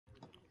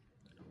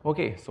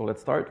Okay, so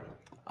let's start.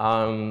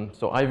 Hi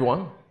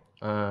everyone.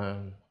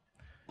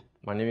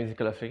 My name is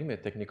Nicolas Fleury. I'm a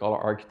technical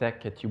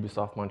architect at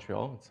Ubisoft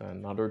Montreal. It's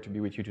an honor to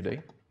be with you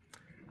today.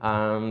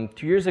 2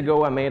 years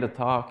ago, I made a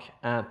talk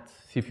at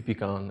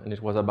CppCon, and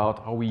it was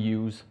about how we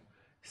use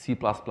C++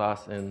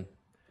 and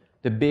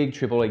the big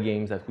AAA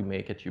games that we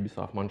make at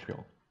Ubisoft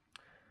Montreal.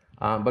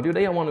 But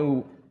today I want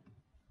to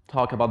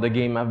talk about the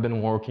game I've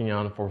been working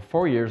on for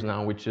 4 years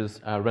now, which is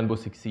Rainbow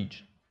Six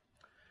Siege.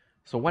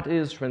 So what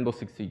is Rainbow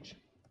Six Siege?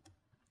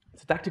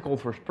 It's a tactical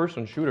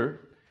first-person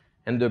shooter,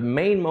 and the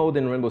main mode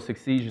in Rainbow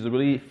Six Siege is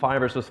really 5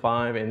 versus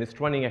 5, and it's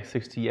running at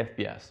 60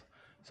 FPS,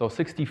 so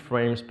 60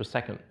 frames per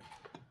second.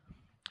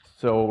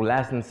 So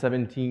less than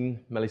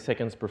 17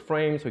 milliseconds per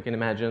frame, so you can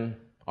imagine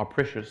how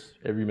precious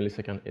every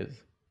millisecond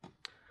is.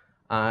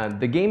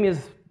 The game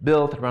is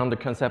built around the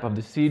concept of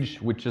the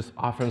siege, which is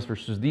offense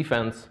versus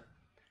defense,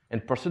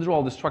 and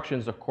procedural destruction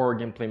is a core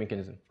gameplay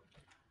mechanism.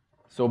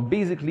 So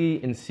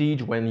basically, in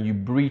Siege, when you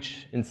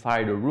breach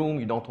inside a room,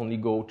 you don't only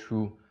go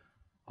through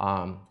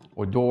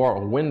a door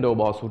or window,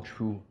 but also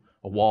through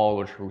a wall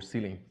or through a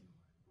ceiling.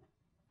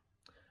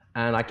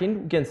 And I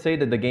can say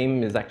that the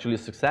game is actually a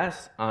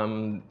success.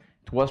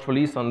 It was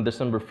released on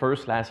December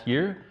 1st last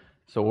year.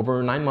 So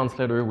over 9 months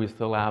later, we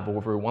still have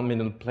over 1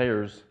 million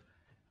players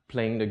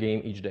playing the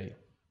game each day.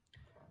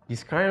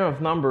 These kind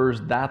of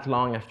numbers that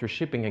long after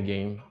shipping a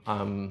game,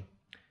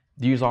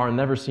 these are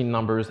never seen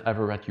numbers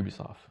ever at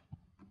Ubisoft.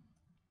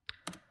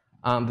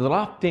 There's a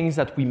lot of things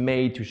that we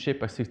made to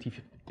ship a 60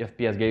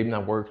 FPS game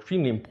that were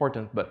extremely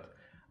important, but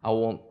I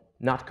will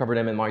not cover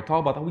them in my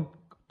talk, but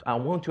I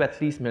want to at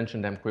least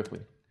mention them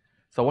quickly.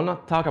 So I will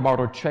not talk about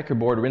our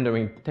checkerboard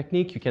rendering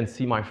technique. You can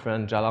see my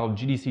friend Jalal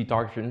GDC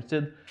talk if you're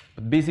interested,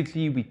 but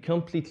basically we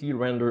completely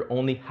render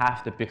only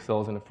half the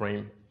pixels in a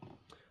frame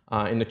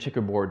in the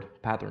checkerboard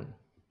pattern.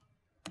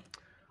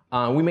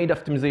 We made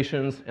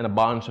optimizations in a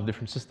bunch of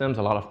different systems.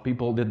 A lot of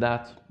people did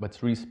that, but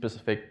it's really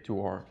specific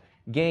to our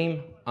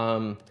game.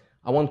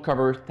 I won't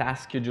cover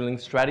task scheduling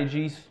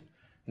strategies.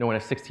 You know, in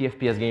a 60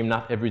 FPS game,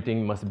 not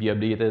everything must be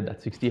updated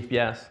at 60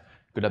 FPS.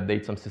 You could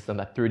update some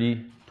systems at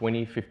 30,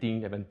 20,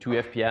 15, even 2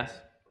 FPS.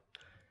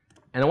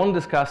 And I want to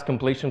discuss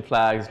completion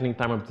flags, link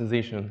time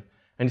optimization,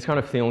 and this kind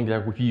of thing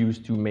that we use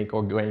to make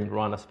our game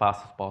run as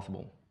fast as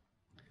possible.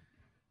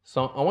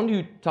 So I want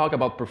to talk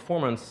about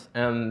performance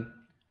and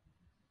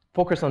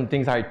focus on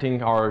things I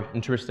think are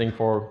interesting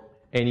for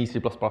any C++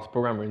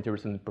 programmer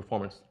interested in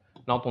performance,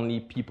 not only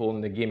people in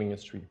the gaming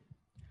industry.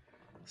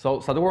 So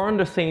that we're on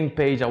the same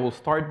page, I will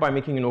start by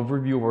making an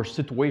overview of our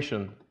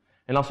situation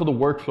and also the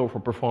workflow for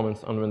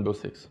performance on Rainbow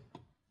Six.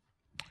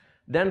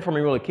 Then from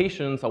your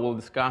allocations, I will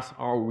discuss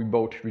how we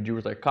both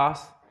reduce their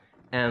costs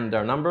and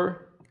their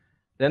number.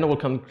 Then I will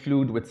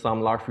conclude with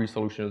some log-free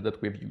solutions that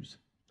we've used.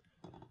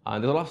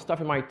 There's a lot of stuff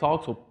in my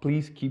talk, so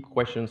please keep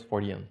questions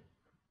for the end.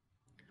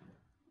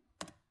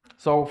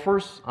 So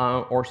first,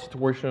 our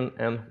situation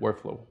and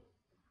workflow.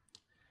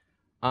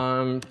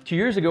 2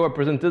 years ago, I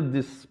presented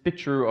this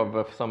picture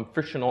of some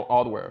fictional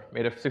hardware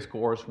made of 6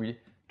 cores with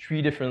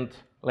 3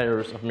 different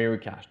layers of memory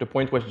cache. The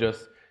point was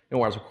just, you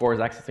know, as a core is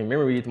accessing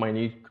memory, it might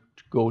need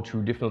to go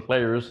through different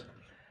layers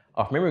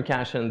of memory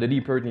cache, and the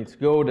deeper it needs to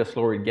go, the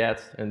slower it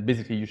gets, and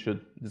basically you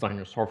should design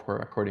your software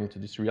according to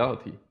this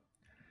reality.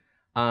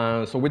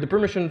 So with the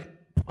permission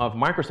of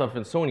Microsoft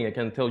and Sony, I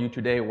can tell you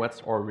today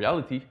what's our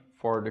reality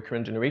for the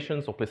current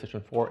generation, so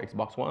PlayStation 4,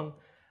 Xbox One,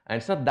 and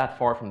it's not that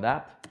far from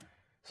that.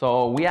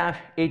 So we have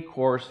 8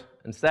 cores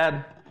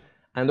instead,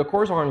 and the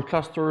cores are in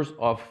clusters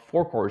of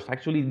 4 cores.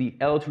 Actually, the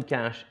L2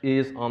 cache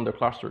is on the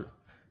cluster.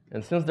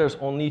 And since there's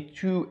only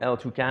 2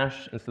 L2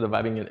 cache, instead of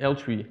having an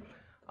L3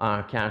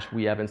 cache,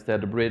 we have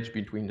instead a bridge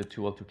between the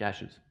 2 L2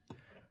 caches.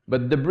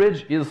 But the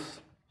bridge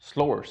is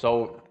slower,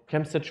 so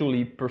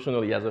conceptually,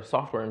 personally, as a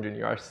software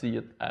engineer, I see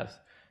it as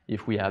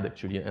if we had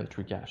actually an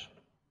L3 cache.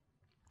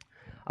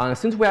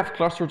 Since we have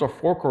clusters of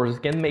 4 cores,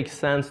 it can make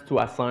sense to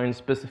assign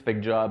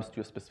specific jobs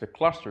to a specific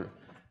cluster.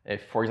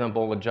 If, for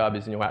example, a job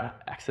is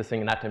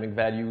accessing atomic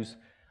values,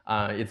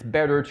 it's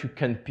better to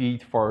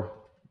compete for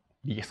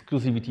the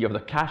exclusivity of the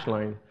cache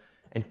line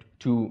and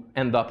to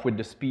end up with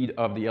the speed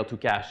of the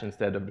L2 cache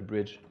instead of the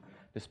bridge,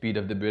 the speed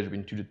of the bridge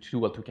between the 2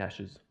 L2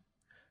 caches.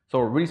 So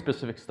really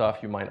specific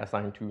stuff you might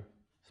assign to a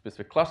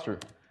specific cluster.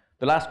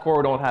 The last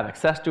core don't have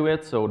access to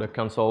it, so the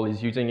console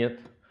is using it,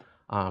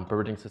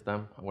 operating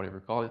system, whatever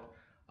you call it.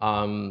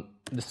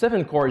 The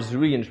 7th core is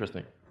really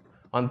interesting.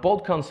 On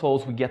both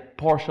consoles, we get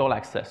partial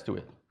access to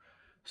it.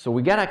 So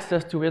we get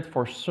access to it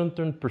for a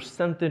certain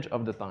percentage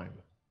of the time,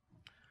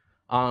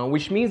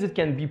 which means it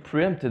can be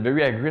preempted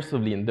very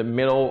aggressively in the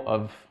middle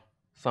of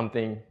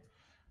something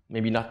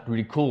maybe not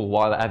really cool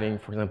while having,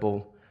 for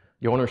example,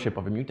 the ownership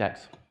of a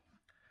mutex.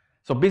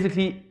 So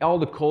basically, all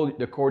the code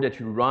that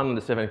you run on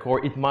the 7th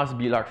core, it must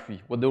be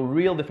log-free. With the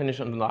real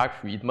definition of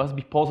log-free, it must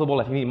be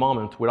possible at any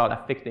moment without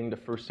affecting the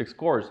first 6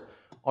 cores.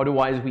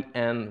 Otherwise, we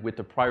end with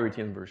the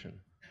priority inversion.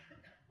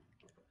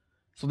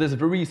 So there's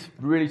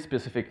really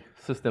specific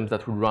systems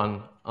that we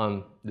run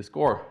on this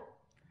core.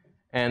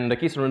 And in the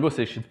case of Rainbow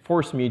Six, it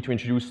forced me to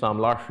introduce some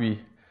log-free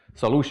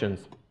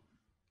solutions.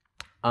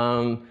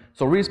 So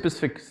really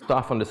specific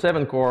stuff on the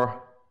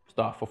 7-core,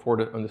 stuff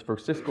on the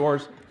first 6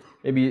 cores,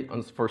 maybe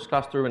on the first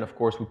cluster, and of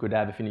course we could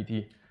have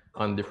affinity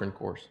on different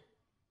cores.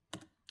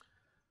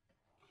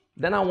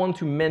 Then I want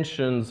to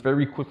mention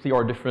very quickly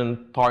our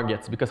different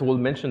targets, because I will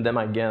mention them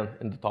again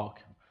in the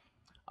talk.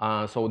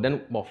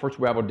 Well, first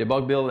we have our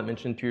debug build. I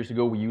mentioned 2 years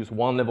ago we use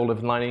one level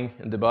of lining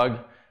in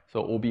debug,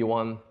 so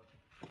OB1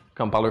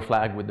 compiler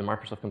flag with the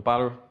Microsoft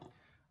compiler.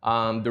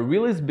 The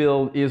release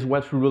build is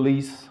what we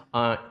release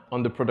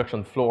on the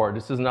production floor.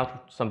 This is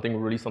not something we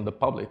release on the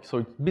public. So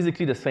it's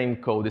basically the same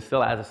code. It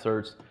still has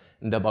asserts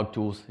and debug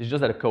tools. It's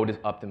just that the code is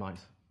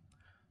optimized.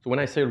 So when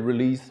I say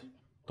release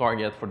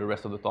target for the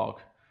rest of the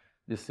talk,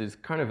 this is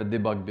kind of a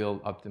debug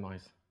build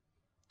optimized.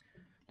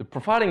 The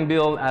profiling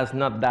build has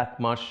not that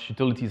much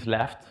utilities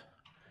left.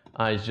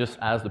 It just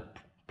has the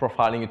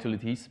profiling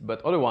utilities,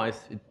 but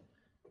otherwise,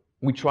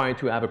 we try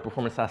to have a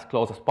performance as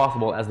close as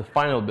possible as the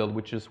final build,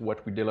 which is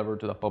what we deliver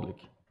to the public.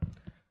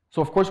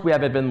 So of course, we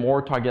have even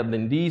more target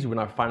than these. We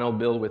have a final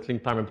build with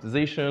link time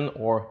optimization,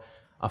 or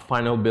a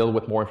final build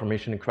with more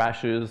information and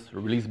crashes, a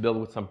release build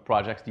with some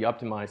projects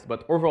de-optimized.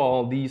 But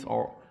overall, these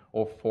are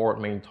our 4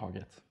 main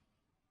targets.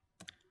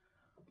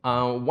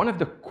 One of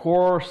the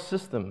core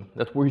systems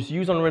that was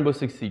used on Rainbow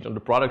Six Siege on the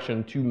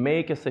production to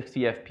make a 60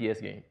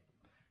 FPS game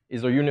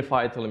is a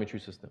unified telemetry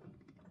system.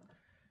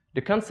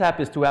 The concept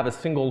is to have a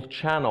single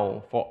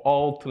channel for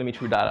all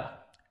telemetry data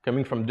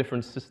coming from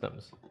different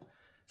systems.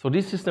 So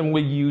this system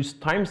will use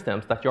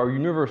timestamps that are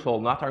universal,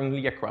 not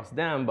only across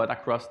them, but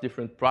across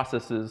different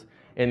processes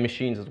and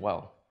machines as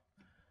well.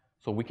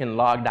 So we can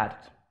log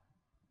that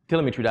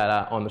telemetry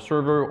data on the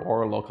server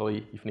or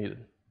locally if needed.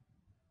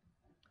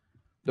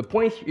 The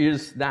point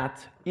is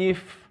that if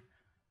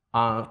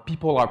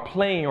people are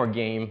playing our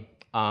game,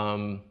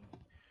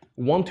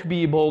 want to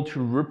be able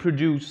to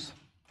reproduce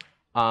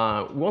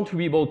want to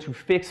be able to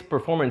fix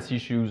performance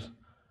issues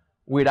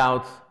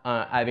without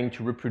having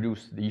to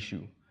reproduce the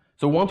issue.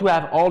 So we want to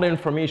have all the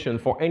information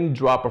for any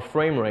drop of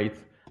frame rate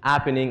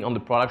happening on the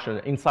production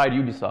inside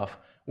Ubisoft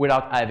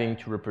without having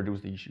to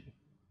reproduce the issue.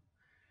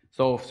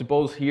 So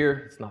suppose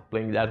here it's not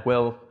playing that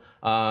well.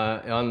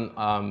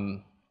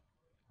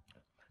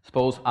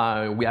 Suppose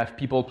we have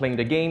people playing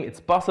the game. It's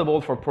possible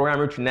for a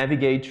programmer to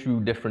navigate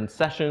through different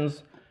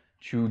sessions,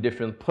 through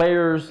different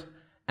players,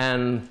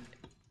 and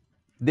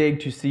dig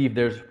to see if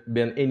there's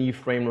been any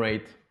frame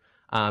rate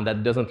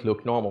that doesn't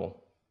look normal.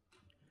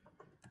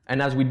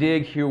 And as we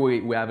dig here,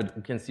 we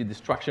can see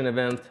destruction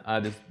event.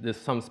 There's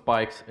some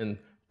spikes in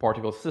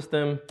particle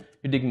system.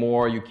 You dig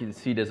more, you can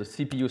see there's a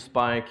CPU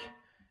spike,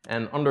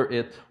 and under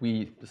it,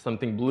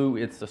 something blue.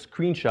 It's a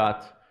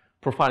screenshot,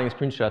 profiling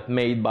screenshot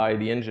made by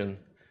the engine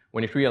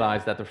when it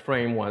realized that the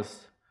frame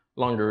was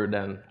longer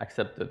than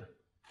accepted.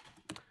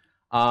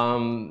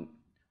 And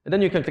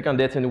then you can click on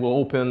that, and it will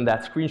open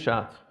that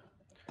screenshot.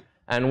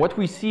 And what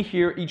we see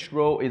here, each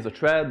row is a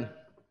thread,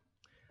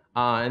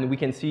 and we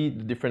can see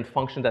the different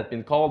functions that have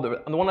been called.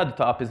 And the one at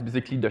the top is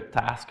basically the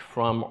task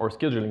from our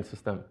scheduling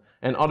system.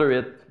 And under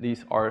it,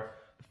 these are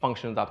the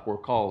functions that were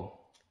called.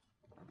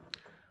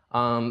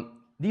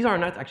 These are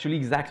not actually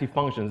exactly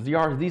functions.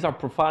 These are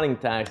profiling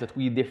tags that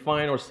we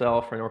define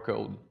ourselves in our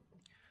code.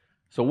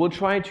 So we'll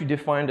try to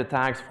define the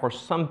tags for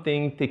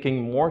something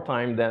taking more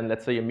time than,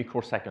 let's say, a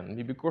microsecond.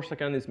 Maybe a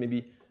microsecond is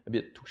maybe a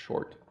bit too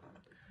short.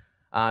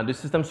 The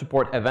system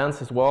support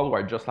events as well,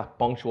 where just like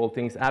punctual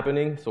things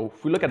happening. So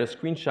if we look at the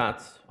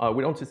screenshots,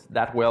 we don't see it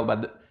that well,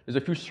 but there's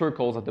a few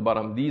circles at the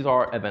bottom. These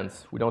are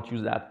events. We don't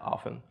use that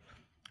often.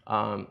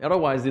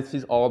 Otherwise, this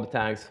is all the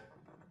tags.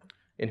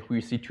 And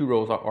we see 2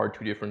 rows are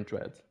 2 different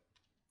threads.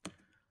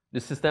 The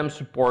system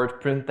supports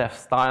printf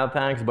style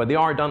tags, but they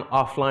are done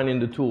offline in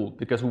the tool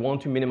because we want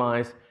to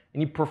minimize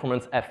any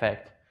performance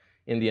effect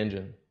in the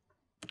engine.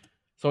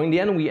 So in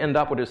the end, we end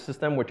up with a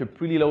system with a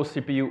pretty low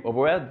CPU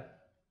overhead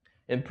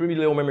and pretty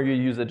low memory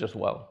usage as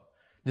well.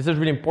 This is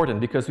really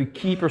important because we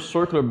keep a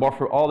circular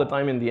buffer all the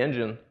time in the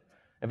engine,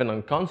 even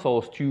on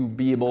consoles, to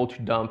be able to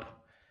dump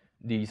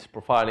these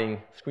profiling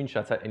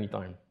screenshots at any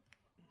time.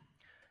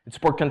 It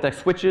supports context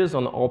switches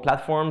on all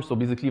platforms. So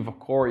basically, if a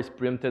core is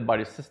preempted by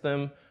the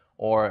system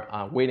or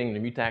waiting in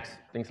the mutex,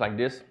 things like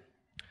this.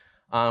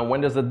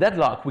 When there's a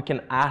deadlock, we can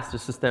ask the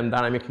system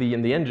dynamically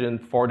in the engine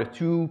for the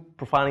 2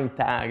 profiling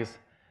tags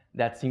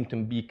that seem to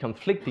be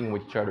conflicting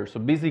with each other. So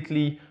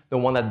basically, the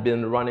one that's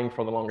been running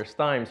for the longest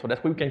time. So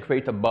that way we can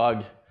create a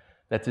bug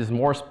that is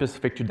more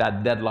specific to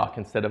that deadlock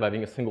instead of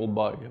having a single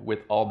bug with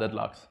all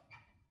deadlocks.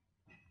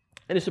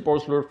 And it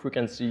supports low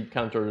frequency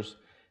counters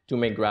to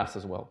make graphs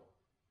as well.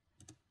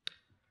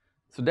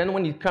 So then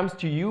when it comes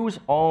to use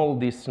all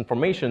this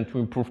information to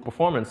improve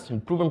performance,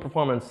 improving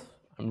performance,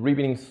 I'm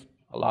reading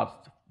a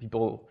lot of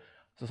people.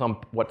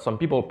 So what some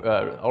people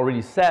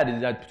already said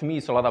is that to me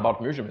it's a lot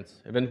about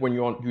measurements. Even when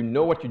you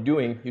know what you're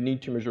doing, you need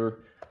to measure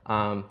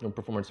your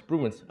performance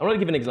improvements. I want to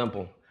give an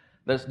example.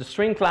 The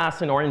string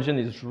class in our engine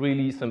is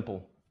really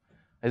simple.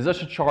 It's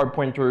just a char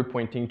pointer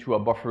pointing to a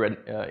buffer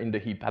in the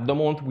heap. At the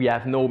moment, we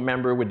have no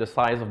member with the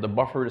size of the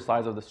buffer, the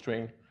size of the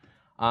string.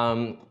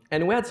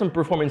 And we had some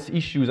performance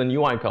issues in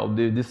UI code.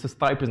 This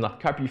type is not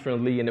copy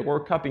friendly, and they were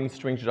copying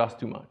strings just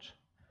too much.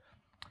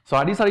 So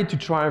I decided to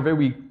try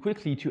very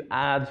quickly to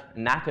add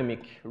an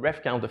atomic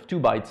ref count of 2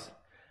 bytes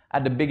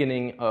at the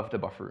beginning of the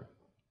buffer.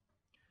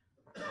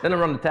 Then I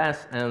ran the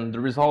test, and the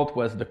result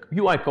was the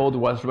UI code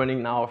was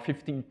running now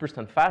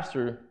 15%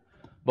 faster,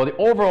 but the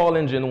overall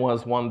engine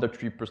was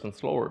 1.3%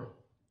 slower.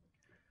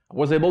 I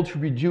was able to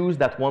reduce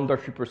that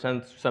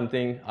 1.3% to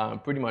something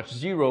pretty much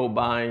 0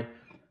 by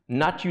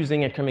not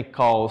using atomic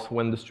calls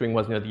when the string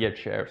was not yet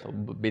shared. So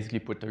basically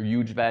put a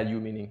huge value,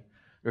 meaning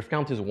ref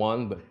count is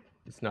 1, but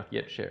it's not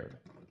yet shared.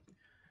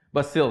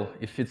 But still,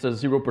 if it's a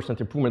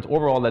 0% improvement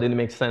overall, that didn't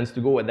make sense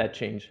to go at that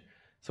change.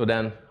 So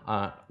then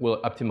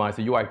we'll optimize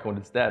the UI code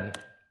instead.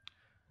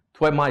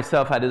 To help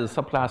myself, I did a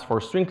subclass for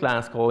a string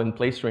class called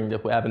inPlaceString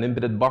that will have an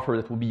embedded buffer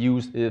that will be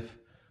used if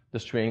the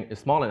string is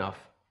small enough.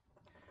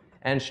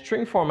 And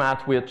string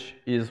format, which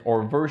is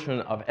our version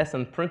of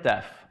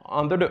SNPrintf,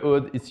 under the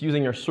hood, it's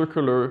using a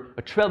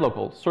thread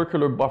local,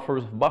 circular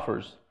buffers of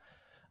buffers.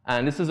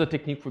 And this is a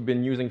technique we've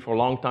been using for a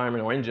long time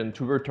in our engine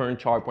to return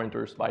char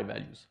pointers by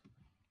values.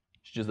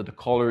 It's just that the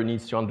caller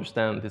needs to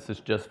understand this is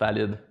just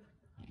valid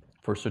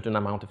for a certain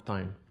amount of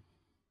time.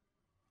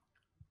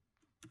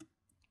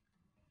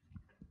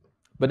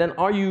 But then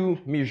how you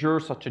measure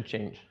such a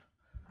change?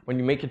 When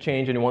you make a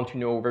change and you want to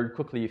know very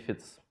quickly if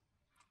it's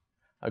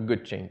a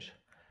good change.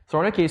 So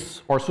in our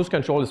case, our source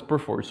control is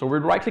performed. So we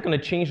right-click on the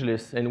change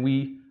list and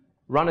we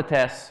run a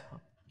test,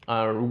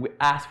 we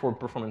ask for a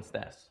performance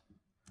test.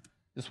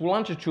 This will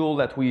launch a tool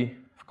that we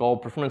call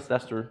performance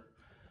tester.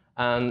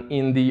 And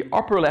in the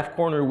upper left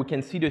corner, we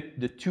can see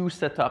the 2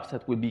 setups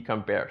that will be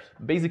compared.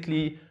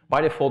 Basically,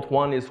 by default,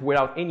 one is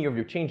without any of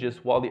your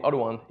changes, while the other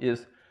one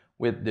is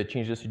with the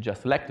changes you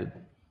just selected.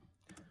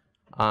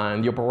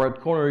 In the upper right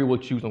corner, you will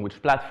choose on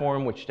which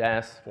platform, which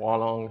test, for how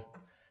long.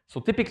 So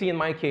typically, in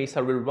my case,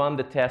 I will run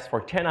the test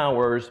for 10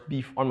 hours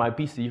on my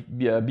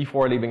PC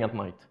before leaving at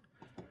night.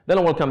 Then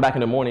I will come back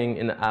in the morning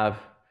and have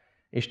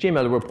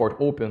HTML report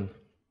open,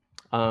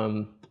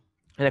 and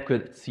I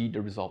could see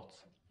the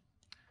results.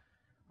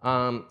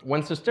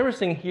 What's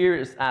interesting here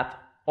is that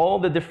all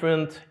the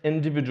different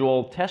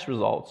individual test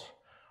results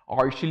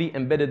are actually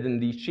embedded in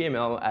the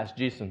HTML as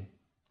JSON.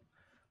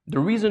 The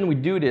reason we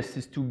do this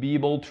is to be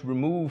able to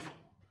remove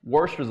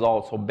worst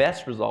results or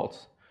best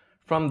results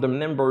from the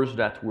numbers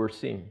that we're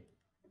seeing.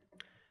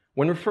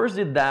 When we first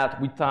did that,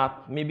 we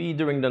thought maybe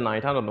during the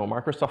night, I don't know,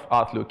 Microsoft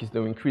Outlook is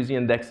doing crazy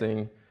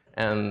indexing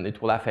and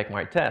it will affect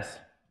my tests.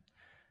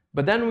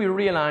 But then we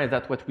realized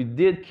that what we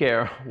did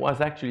care was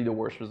actually the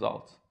worst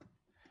results.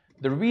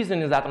 The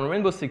reason is that on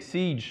Rainbow Six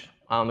Siege,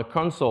 on the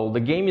console, the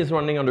game is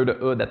running under the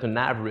hood at an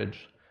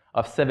average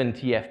of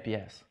 70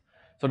 FPS.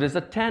 So there's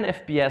a 10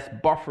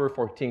 FPS buffer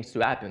for things to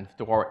happen,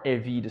 to our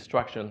heavy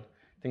destruction,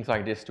 things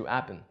like this to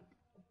happen.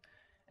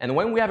 And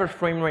when we have a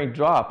frame rate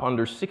drop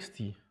under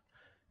 60,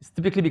 it's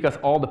typically because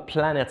all the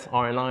planets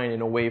are aligned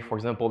in a way, for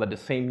example, that the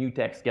same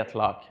mutex gets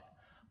locked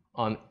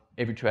on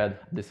every thread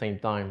at the same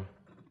time.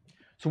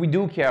 So we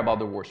do care about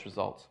the worst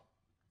results.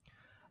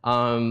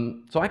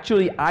 So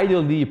actually,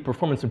 ideally,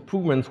 performance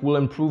improvements will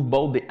improve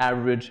both the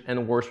average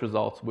and worst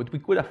results, but we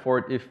could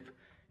afford if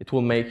it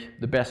will make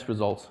the best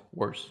results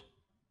worse.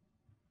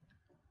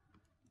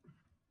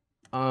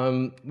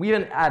 We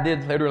even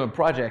added later in the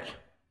project,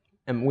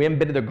 and we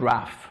embedded a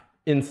graph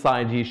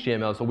inside the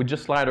HTML. So with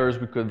just sliders,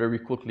 we could very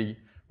quickly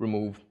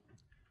remove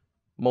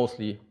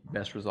mostly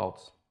best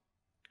results.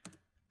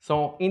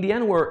 So in the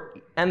end, we're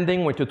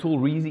ending with the tool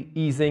really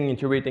easing,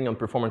 iterating on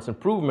performance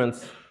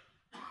improvements,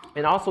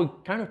 and also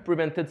kind of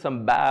prevented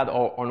some bad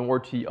or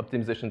unworthy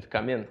optimization to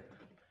come in.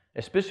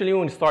 Especially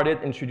when we started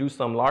to introduce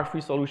some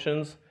large-free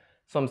solutions,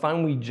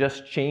 sometimes we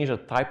just change the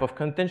type of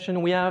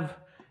contention we have,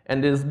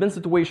 and there's been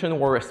situations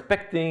where we're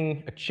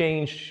expecting a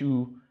change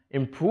to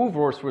improve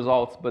worst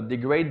results, but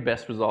degrade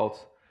best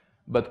results.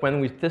 But when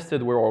we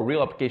tested with our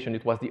real application,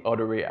 it was the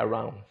other way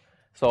around.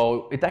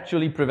 So it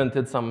actually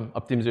prevented some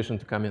optimization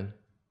to come in.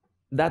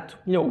 That,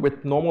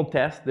 with normal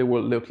tests, they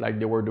will look like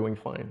they were doing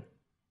fine.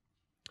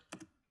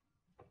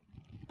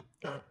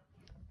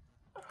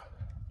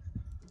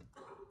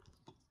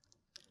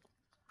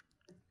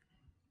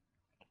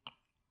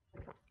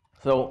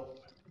 So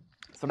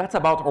that's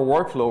about our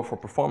workflow for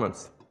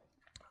performance.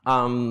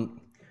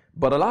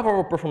 But a lot of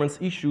our performance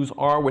issues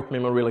are with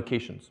memory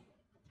allocations.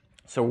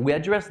 So we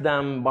address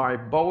them by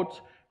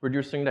both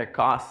reducing their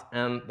cost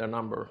and their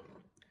number.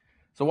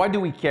 So why do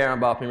we care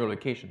about memory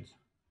allocations?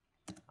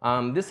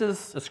 This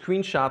is a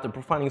screenshot, a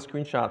profiling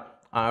screenshot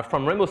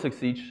from Rainbow Six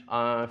Siege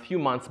a few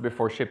months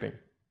before shipping.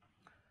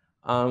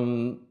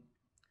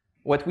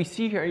 What we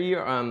see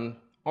here,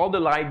 all the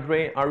light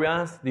gray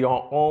areas, these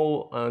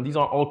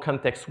are all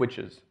context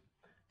switches.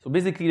 So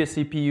basically, the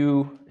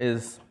CPU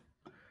is,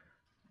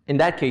 in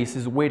that case,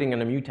 is waiting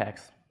on a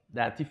mutex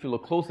that, if you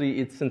look closely,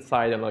 it's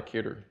inside an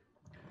allocator.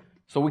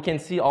 So we can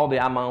see all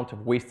the amount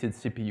of wasted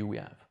CPU we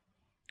have.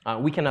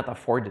 We cannot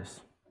afford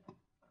this.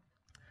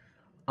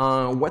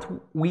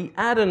 We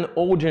add an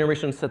old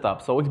generation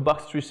setup, so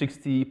Xbox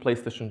 360,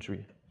 PlayStation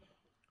 3.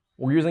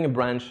 We're using a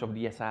branch of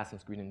the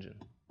Assassin's Creed engine.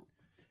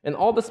 And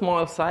all the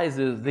small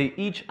sizes, they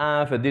each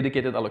have a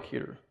dedicated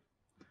allocator.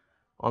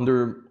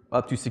 Under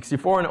up to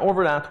 64, and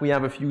over that, we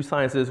have a few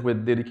sizes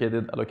with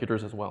dedicated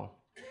allocators as well.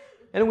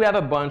 And we have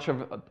a bunch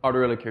of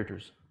other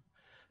allocators.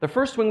 The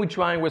first one we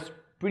tried was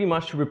pretty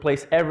much to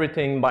replace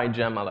everything by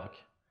gemalloc,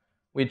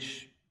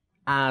 which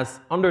has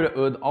under the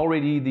hood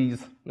already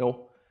these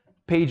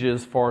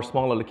pages for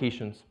small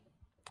allocations.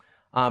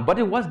 But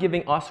it was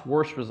giving us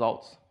worse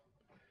results.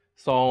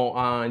 So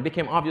it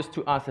became obvious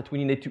to us that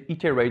we needed to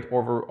iterate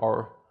over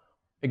our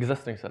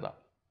existing setup.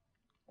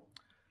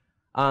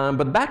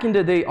 But back in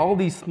the day, all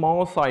these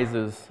small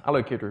sizes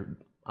allocator,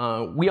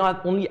 we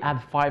only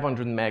had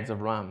 500 megs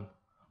of RAM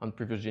on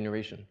previous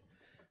generation.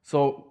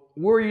 So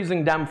we're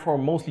using them for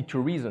mostly two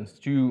reasons: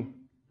 to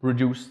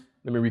reduce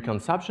memory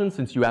consumption,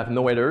 since you have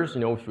no headers.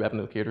 If you have an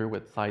allocator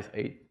with size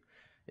 8,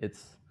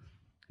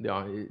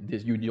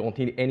 you don't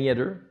need any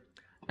header.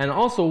 And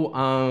also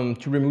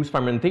to remove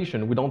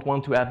fragmentation. We don't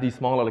want to have these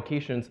small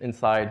allocations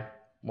inside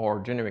more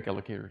generic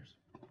allocators.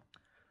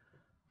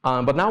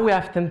 But now we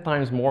have 10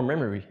 times more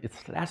memory.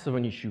 It's less of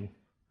an issue.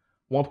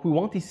 What we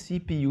want is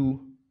CPU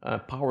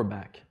power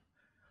back.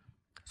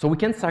 So we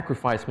can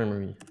sacrifice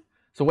memory.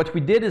 So what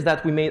we did is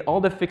that we made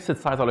all the fixed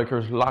size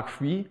allocators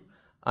lock-free,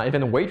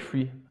 even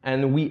weight-free,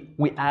 and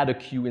we add a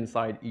queue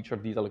inside each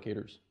of these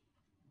allocators.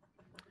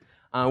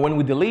 When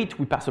we delete,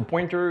 we pass a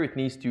pointer. It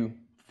needs to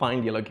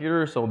find the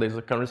allocator, so there's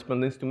a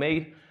correspondence to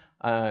make.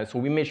 So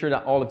we made sure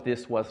that all of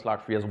this was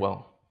lock-free as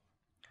well.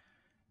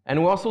 And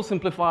we also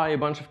simplify a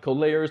bunch of code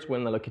layers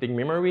when allocating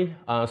memory.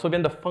 So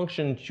then the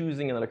function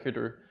choosing an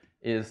allocator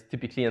is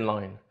typically in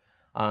line.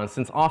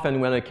 Since often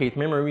when allocate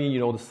memory,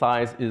 the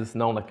size is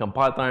known at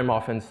compile time.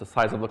 Often it's the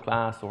size of the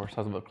class or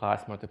size of the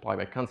class multiplied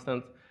by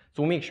constant.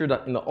 So we make sure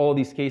that in all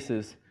these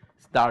cases,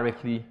 it's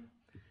directly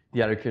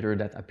the allocator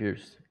that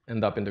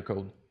end up in the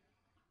code.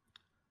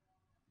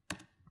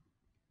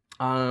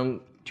 2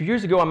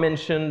 years ago, I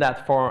mentioned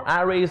that for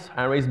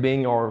arrays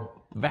being our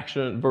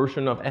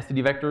version of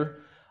std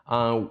vector,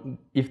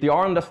 if they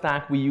are on the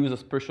stack, we use a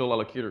special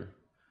allocator.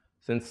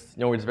 Since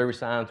it's very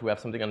sad to have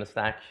something on the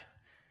stack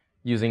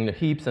using the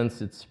heap,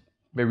 since it's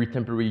very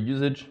temporary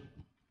usage.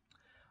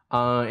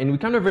 And we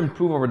kind of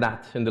improved over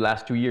that in the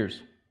last 2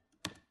 years.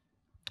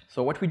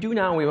 So what we do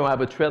now, we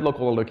have a thread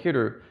local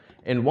allocator,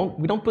 and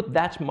we don't put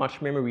that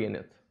much memory in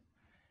it.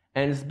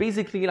 And it's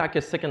basically like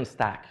a second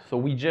stack. So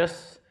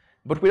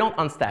but we don't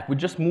unstack, we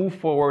just move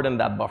forward in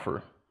that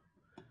buffer.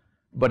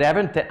 But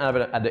at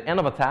the end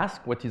of a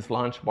task, what is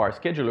launched by our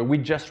scheduler, we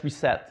just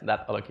reset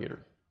that allocator.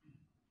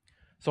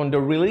 So in the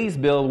release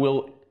build,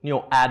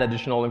 we'll add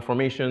additional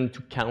information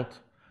to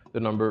count the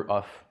number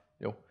of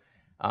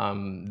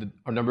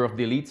number of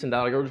deletes in the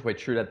algorithm to make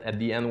sure that at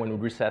the end when we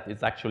reset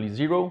it's actually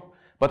 0.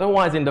 But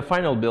otherwise in the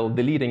final build,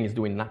 deleting is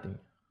doing nothing.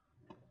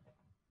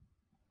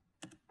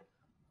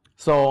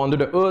 So under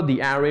the hood, the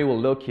array will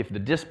look if the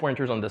disk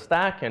pointer is on the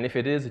stack, and if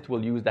it is, it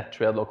will use that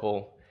thread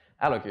local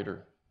allocator.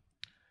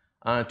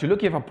 To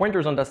look if a pointer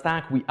is on the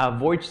stack, we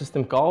avoid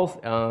system calls.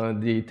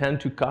 They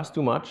tend to cost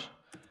too much.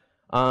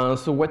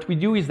 So what we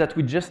do is that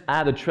we just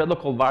add a thread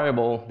local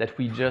variable that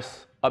we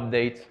just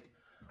update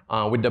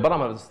with the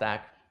bottom of the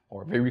stack,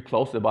 or very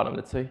close to the bottom,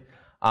 let's say,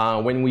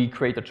 when we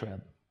create a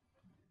thread.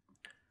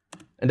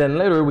 And then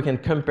later we can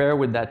compare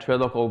with that thread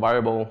local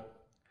variable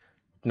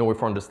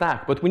from the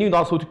stack. But we need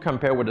also to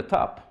compare with the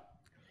top.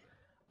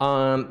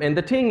 And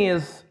the thing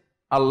is,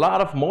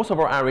 most of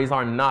our arrays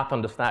are not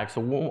on the stack, so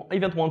we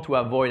even want to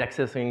avoid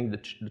accessing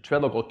the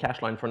thread local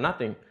cache line for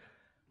nothing.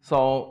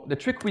 So the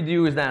trick we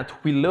do is that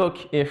we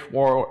look if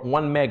we're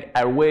 1 meg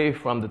away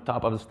from the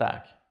top of the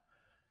stack.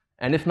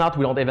 And if not,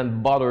 we don't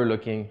even bother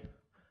looking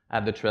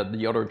at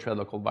the other thread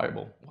local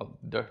variable,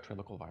 the thread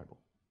local variable.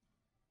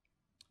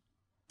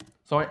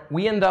 So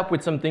we end up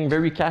with something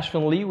very cache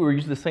friendly. We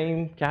use the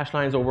same cache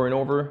lines over and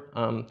over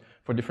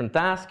for different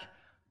tasks.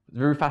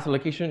 Very fast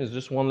allocation is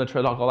just one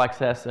thread local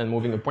access and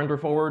moving a pointer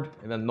forward,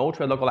 and then no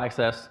thread local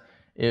access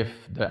if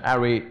the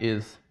array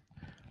is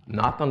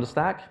not on the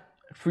stack.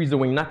 Free is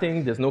doing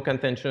nothing, there's no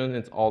contention,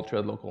 it's all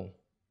thread local.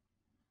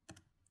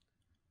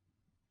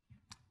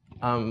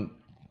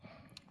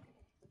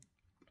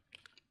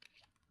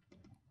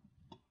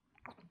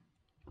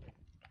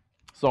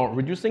 So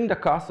reducing the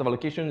cost of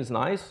allocation is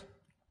nice.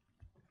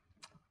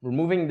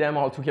 Removing them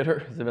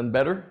altogether is even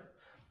better.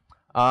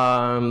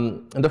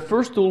 And the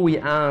first tool we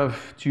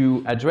have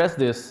to address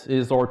this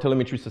is our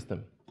telemetry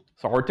system.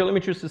 So our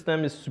telemetry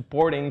system is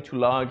supporting to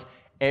log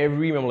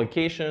every memory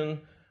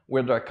location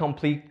with the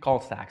complete call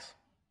stacks.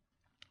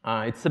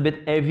 It's a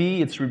bit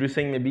heavy. It's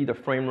reducing maybe the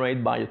frame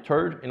rate by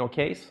 1/3 in our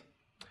case.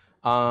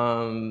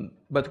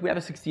 But we have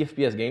a 60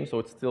 FPS game, so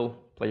it's still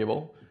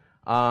playable.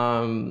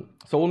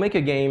 So we'll make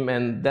a game,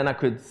 and then I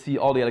could see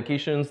all the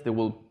allocations. They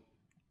will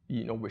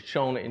be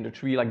shown in the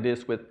tree like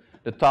this with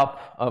the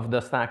top of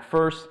the stack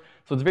first.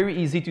 So it's very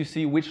easy to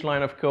see which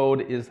line of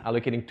code is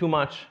allocating too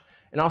much,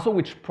 and also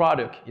which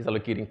product is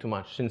allocating too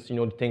much, since they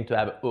tend to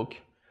have a hook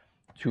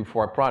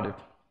for a product.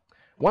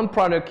 One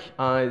product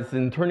is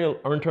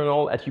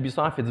internal at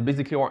Ubisoft. It's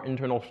basically our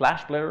internal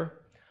Flash player.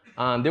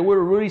 They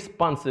were really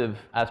responsive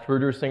at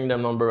reducing the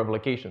number of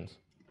locations.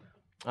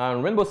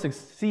 Rainbow Six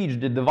Siege,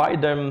 they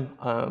divide them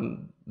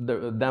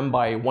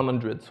by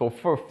 100. So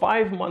for a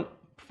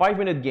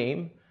 5-minute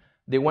game,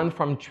 they went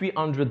from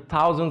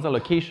 300,000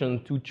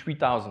 allocation to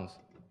 3,000.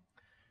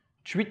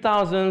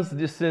 3,000,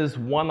 this is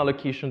one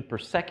allocation per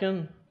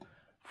second.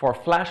 For a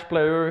Flash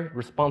player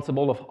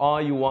responsible of all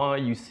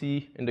UI you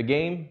see in the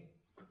game,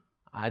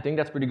 I think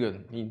that's pretty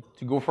good.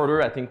 To go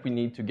further, I think we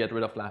need to get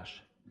rid of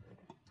Flash.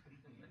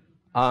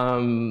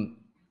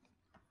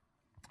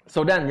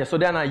 So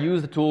then I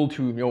used the tool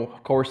to,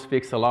 of course,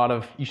 fix a lot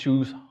of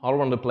issues all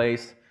around the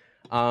place.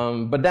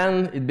 But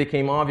then it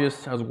became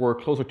obvious as we're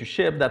closer to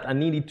ship that I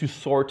needed to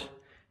sort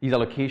these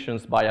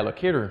allocations by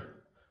allocator.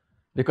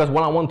 Because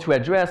what I want to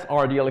address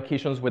are the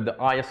allocations with the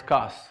highest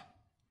cost.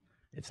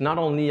 It's not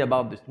only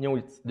about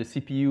it's the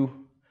CPU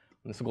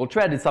and the single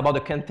thread, it's about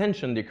the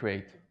contention they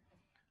create.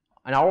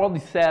 And I already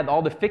said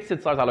all the fixed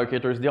size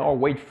allocators, they are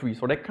weight-free,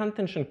 so their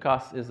contention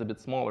cost is a bit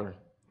smaller.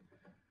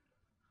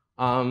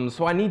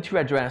 So I need to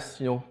address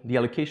the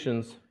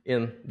allocations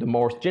in the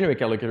most generic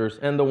allocators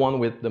and the one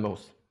with the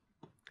most.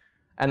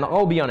 And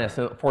I'll be honest,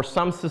 for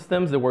some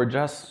systems, they were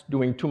just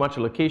doing too much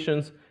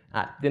allocations.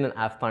 I didn't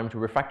have time to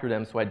refactor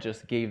them, so I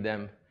just gave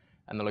them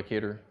an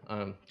allocator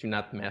to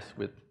not mess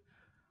with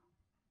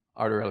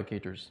other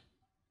allocators.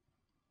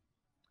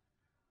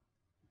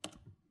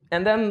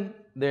 And then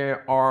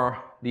there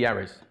are the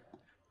arrays.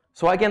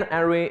 So again,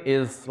 array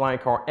is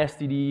like our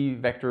std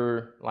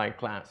vector-like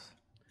class.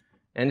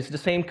 And it's the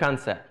same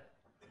concept.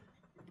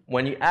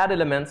 When you add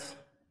elements,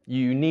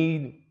 you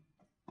need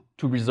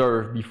to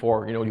reserve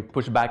before you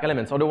push back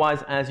elements.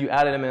 Otherwise, as you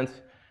add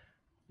elements,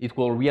 it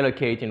will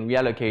reallocate and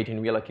reallocate and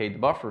reallocate the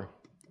buffer.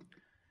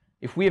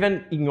 If we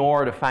even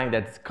ignore the fact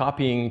that it's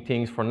copying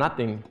things for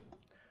nothing,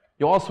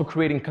 you're also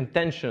creating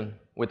contention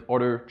with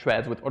other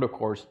threads, with other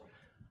cores,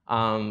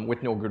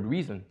 with no good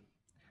reason.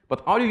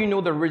 But how do you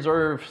know the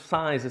reserve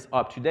size is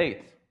up to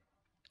date?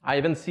 I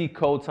even see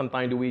code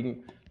sometimes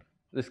doing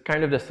this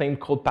kind of the same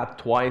code path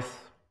twice.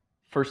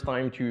 First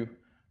time to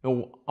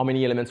know how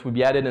many elements will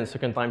be added, and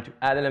second time to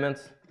add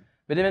elements.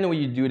 But even when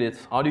you do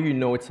this, how do you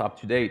know it's up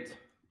to date?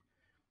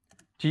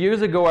 2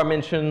 years ago, I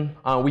mentioned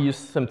we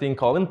used something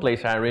called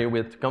in-place array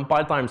with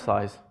compile time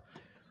size.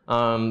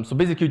 So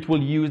basically, it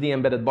will use the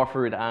embedded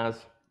buffer it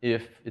has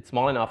if it's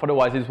small enough.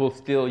 Otherwise, it will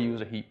still use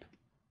a heap.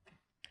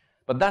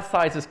 But that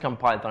size is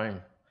compile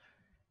time.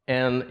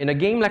 And in a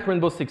game like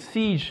Rainbow Six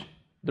Siege,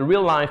 the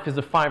real life is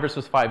a 5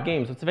 versus 5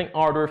 game. So it's even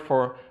harder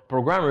for a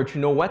programmer to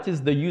know what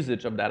is the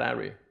usage of that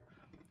array.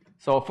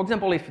 So for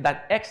example, if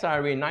that X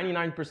array,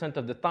 99%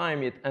 of the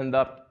time, it's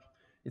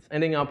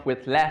ending up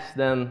with less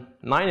than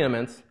 9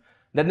 elements,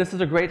 then this is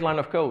a great line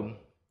of code.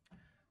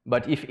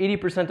 But if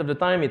 80% of the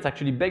time it's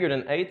actually bigger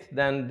than 8,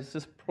 then this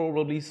is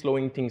probably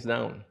slowing things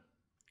down.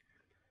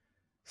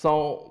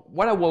 So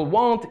what I will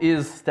want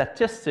is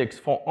statistics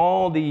for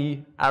all the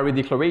array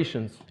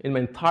declarations in my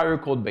entire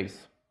code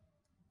base.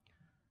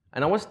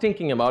 And I was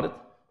thinking about it,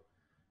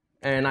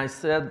 and I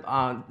said,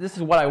 this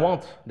is what I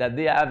want that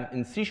they have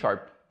in C#.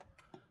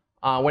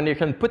 When you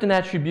can put an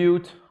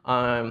attribute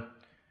on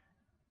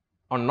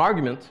an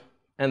argument,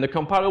 and the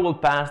compiler will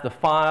pass the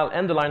file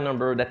and the line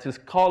number that is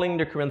calling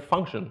the current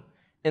function,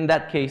 in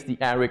that case, the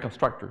array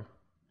constructor.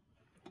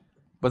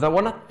 But I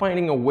was not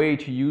finding a way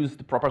to use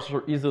the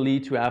processor easily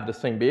to have the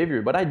same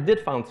behavior, but I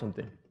did find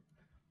something.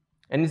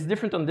 And it's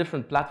different on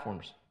different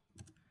platforms.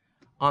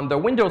 On the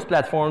Windows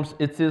platforms,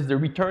 it is the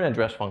return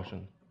address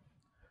function.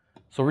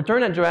 So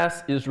return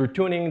address is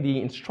returning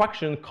the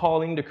instruction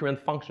calling the current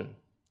function.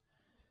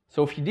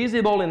 So if you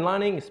disable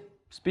inlining,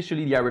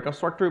 especially the array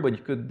constructor, but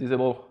you could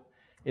disable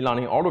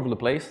inlining all over the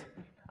place,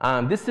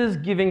 this is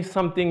giving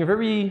something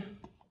very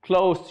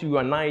close to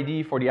an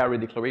ID for the array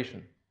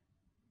declaration.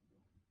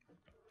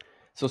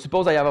 So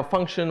suppose I have a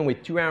function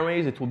with 2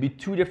 arrays, it will be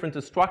 2 different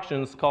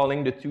instructions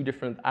calling the 2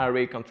 different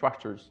array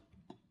constructors.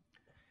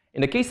 In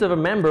the case of a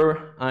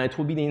member, it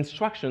will be the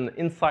instruction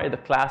inside the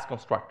class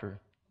constructor.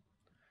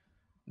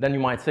 Then you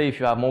might say if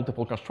you have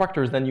multiple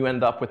constructors, then you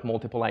end up with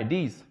multiple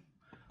IDs.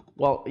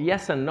 Well,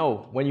 yes and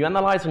no. When you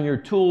analyze on your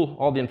tool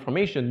all the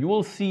information, you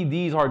will see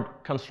these are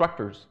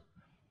constructors.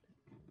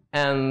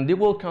 And they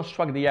will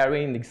construct the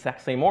array in the exact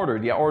same order,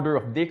 the order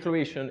of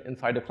declaration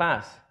inside the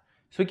class.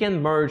 So you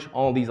can merge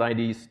all these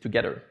IDs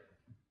together.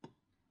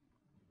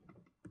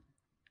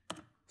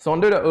 So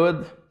under the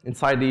hood,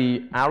 inside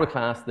the array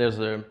class, there's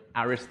an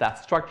array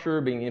stat structure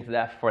being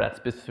implemented for that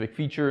specific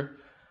feature.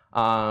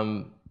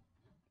 And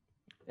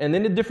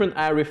in the different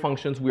array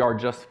functions, we are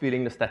just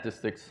feeding the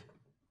statistics.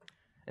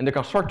 In the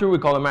constructor, we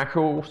call a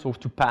macro so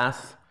to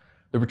pass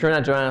the return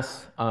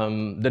address,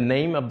 the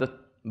name of the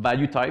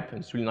value type.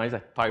 And it's really nice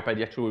that type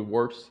ID actually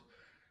works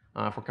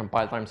for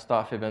compile time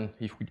stuff, even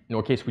if in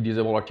our case we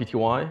disable our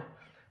TTY.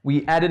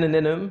 We added an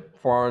enum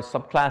for our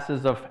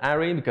subclasses of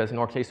array, because in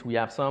our case we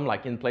have some,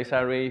 like in-place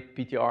array,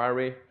 PTR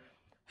array.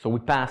 So we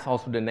pass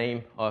also the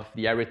name of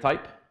the array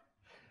type.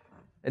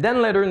 And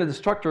then later in the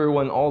destructor,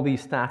 when all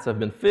these stats have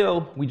been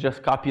filled, we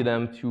just copy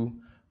them to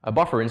a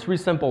buffer. And it's really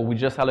simple. We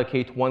just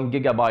allocate 1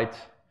 gigabyte,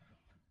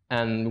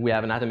 and we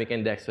have an atomic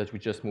index that we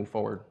just move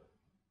forward.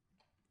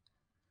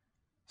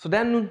 So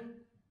then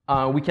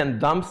we can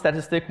dump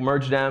statistics,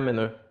 merge them in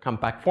a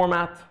compact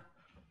format,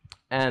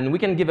 and we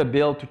can give a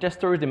build to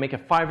testers. They make a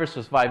 5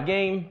 versus 5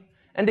 game,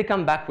 and they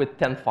come back with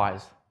 10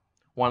 files,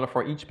 one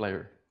for each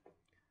player.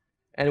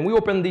 And we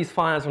open these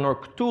files on our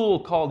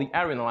tool called the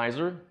array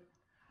analyzer,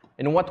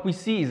 and what we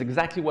see is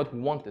exactly what we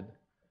wanted.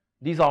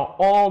 These are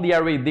all the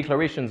array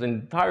declarations in the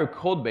entire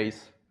code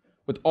base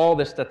with all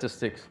the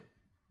statistics.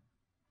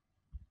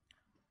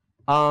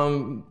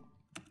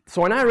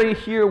 So an array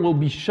here will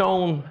be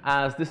shown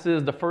as this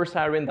is the first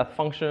array in that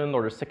function,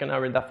 or the second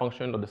array in that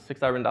function, or the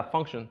sixth array in that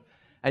function.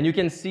 And you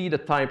can see the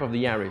type of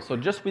the array. So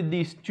just with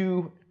these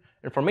two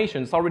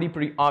information, it's already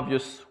pretty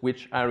obvious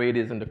which array it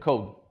is in the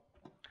code.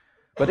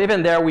 But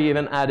even there, we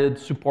even added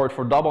support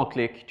for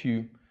double-click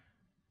to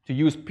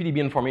use PDB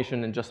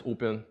information and just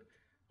open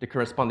the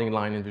corresponding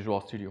line in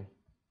Visual Studio.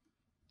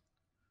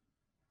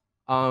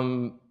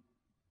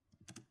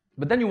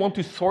 But then you want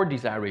to sort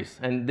these arrays,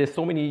 and there's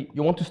so many.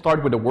 You want to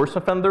start with the worst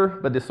offender,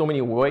 but there's so many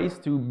ways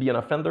to be an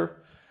offender.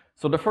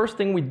 So the first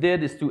thing we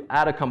did is to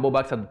add a combo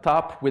box at the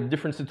top with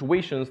different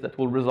situations that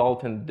will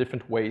result in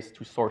different ways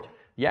to sort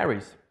the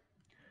arrays.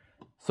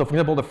 So for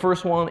example, the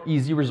first one,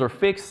 easy reserve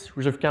fix.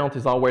 Reserve count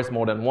is always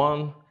more than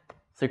 1.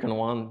 Second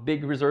one,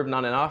 big reserve,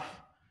 not enough.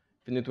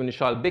 If you need to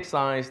initialize big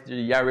size,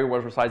 the array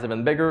was resized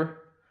even bigger.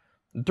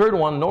 The third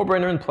one,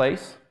 no-brainer in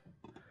place.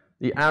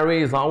 The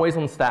array is always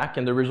on stack,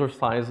 and the reserve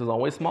size is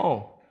always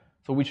small.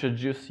 So we should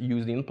just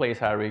use the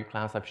in-place array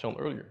class I've shown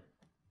earlier.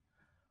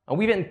 And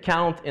we even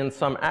count in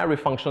some array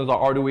functions that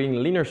are doing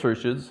linear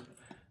searches.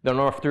 Then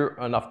after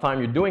enough time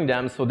you're doing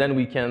them, so then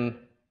we can,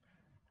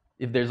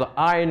 if there's a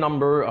high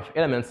number of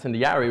elements in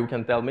the array, we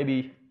can tell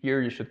maybe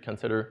here you should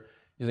consider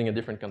using a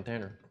different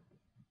container.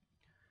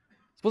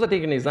 Suppose I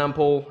take an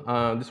example.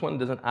 This one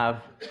doesn't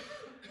have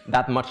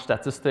that much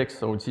statistics,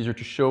 so it's easier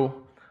to show.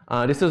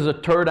 This is a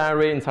third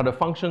array inside a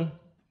function.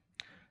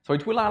 So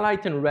it will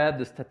highlight in red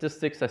the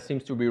statistics that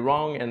seems to be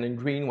wrong, and in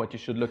green what you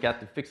should look at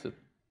to fix it.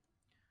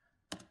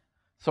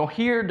 So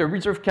here the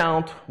reserve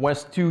count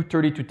was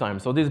 32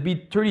 times. So there's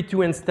be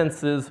 32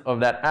 instances of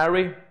that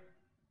array.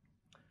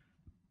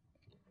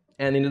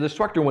 And in the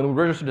destructor, when we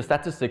register the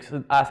statistics,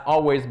 it has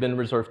always been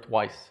reserved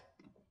twice.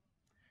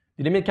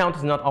 The limit count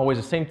is not always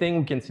the same thing.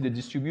 We can see the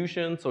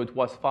distribution. So it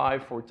was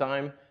 5 4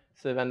 times,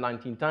 7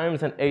 19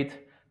 times, and 8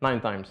 9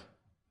 times.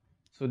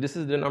 So this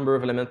is the number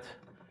of elements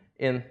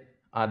in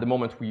the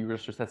moment we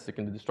register statistic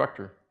in the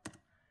destructor.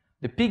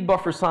 The peak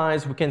buffer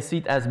size, we can see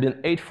it has been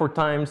 8 4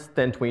 times,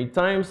 10 20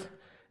 times.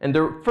 And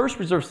the first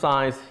reserve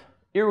size,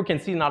 here we can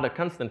see not a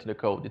constant in the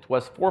code. It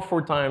was 4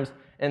 4 times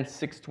and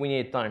 6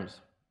 28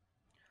 times.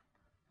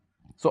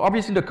 So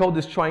obviously the code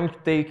is trying to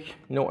take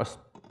a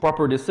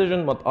proper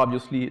decision, but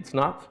obviously it's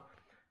not.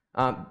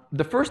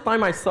 The first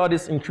time I saw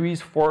this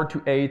increase 4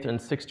 to 8 and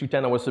 6 to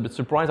 10, I was a bit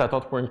surprised. I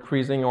thought we're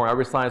increasing our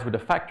array size with a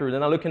factor.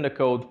 Then I look in the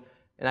code,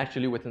 and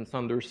actually within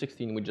under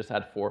 16, we just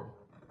had 4.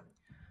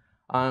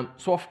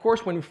 So of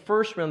course, when we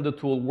first ran the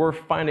tool, we're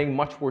finding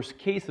much worse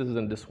cases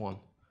than this one.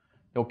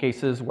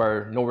 Cases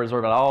where no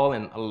reserve at all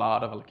and a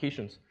lot of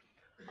allocations.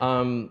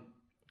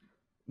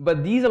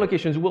 But these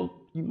allocations,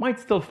 you might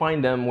still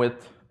find them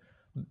with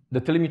the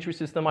telemetry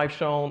system I've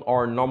shown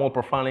or normal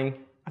profiling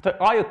at a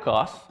higher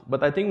cost,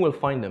 but I think we'll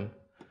find them.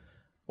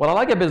 What I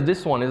like about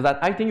this one is that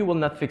I think you will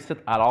not fix it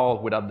at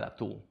all without that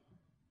tool.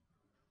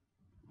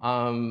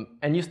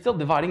 And you're still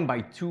dividing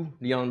by 2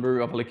 the number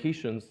of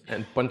allocations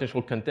and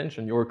potential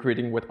contention you're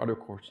creating with other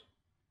cores.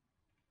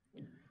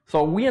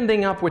 So we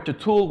ending up with a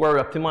tool where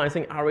we're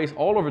optimizing arrays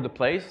all over the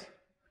place,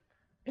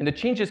 and the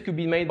changes could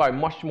be made by a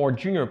much more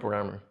junior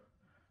programmer.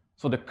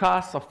 So the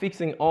cost of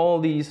fixing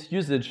all these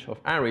usage of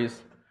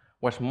arrays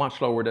was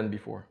much lower than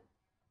before.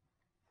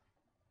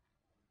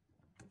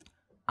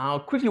 I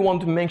quickly want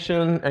to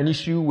mention an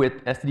issue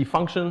with std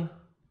function.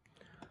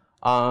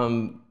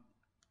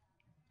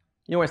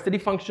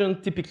 Std function,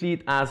 typically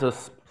it has a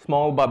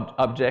small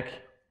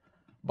object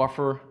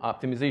buffer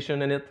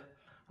optimization in it,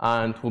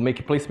 and will make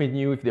a placement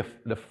new if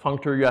the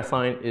functor you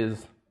assign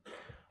is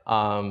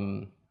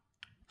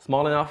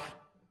small enough.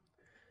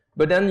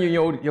 But then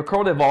your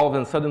code evolves,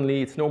 and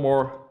suddenly it's no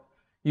more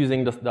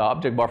using the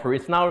object buffer.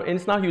 It's now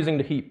using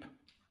the heap.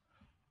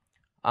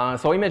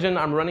 So imagine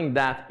I'm running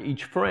that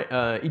each frame.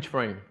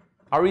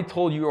 I already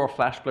told you our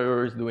Flash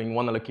player is doing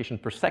 1 allocation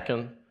per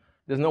second.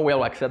 There's no way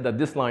I'll accept that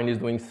this line is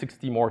doing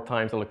 60 more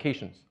times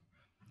allocations.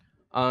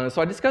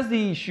 So I discussed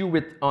the issue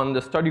on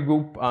the study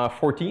group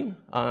 14,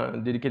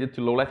 dedicated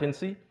to low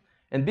latency.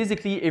 And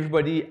basically,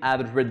 everybody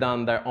had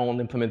redone their own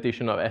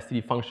implementation of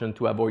std function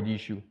to avoid the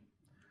issue.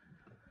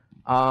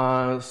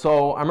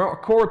 So I'm a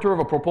co-author of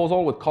a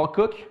proposal with Carl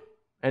Cook,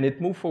 and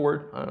it moved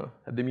forward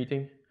at the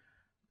meeting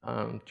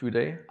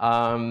today.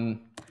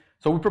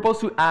 So we propose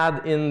to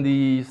add in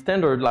the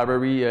standard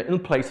library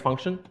in-place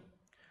function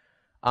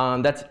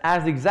that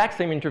has the exact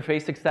same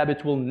interface, except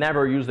it will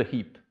never use the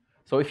heap.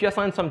 So if you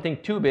assign something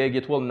too big,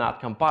 it will not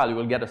compile. You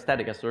will get a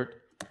static assert.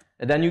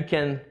 And then you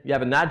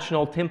have an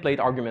additional template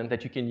argument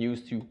that you can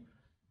use to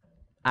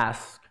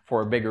ask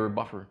for a bigger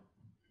buffer.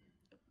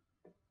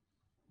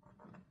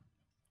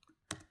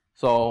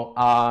 So,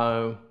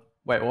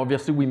 well,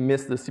 obviously we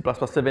missed the C++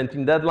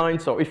 17 deadline.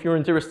 So if you're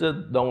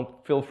interested, don't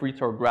feel free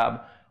to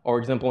grab our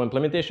example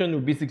implementation.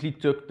 We basically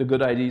took the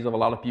good ideas of a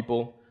lot of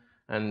people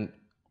and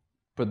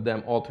put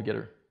them all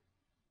together.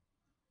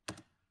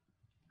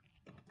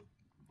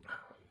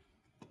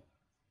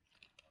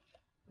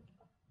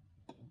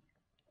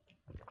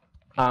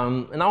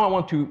 And now I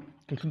want to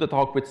conclude the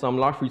talk with some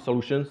log-free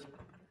solutions.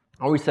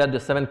 I always said the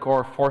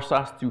 7-core forced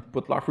us to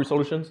put log-free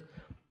solutions,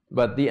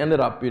 but they ended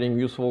up being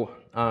useful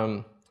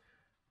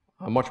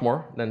much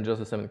more than just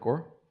the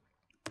 7-core.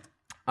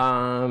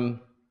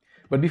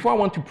 But before I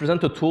want to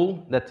present a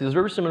tool that is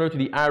very similar to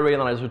the array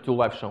analyzer tool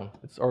I've shown.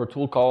 It's our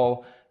tool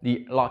called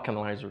the lock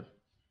analyzer.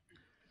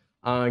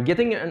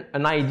 Getting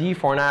an ID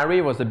for an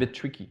array was a bit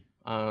tricky.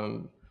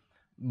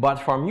 But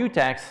for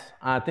mutex,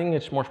 I think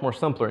it's much more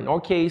simpler. In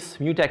our case,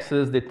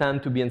 mutexes, they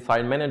tend to be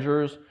inside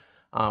managers,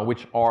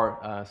 which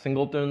are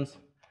singletons.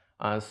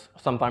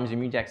 Sometimes the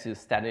mutex is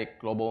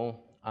static,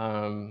 global.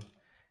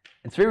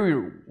 It's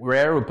very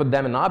rare we put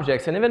them in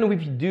objects, and even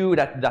if you do,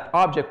 that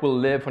object will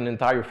live for an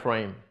entire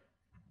frame.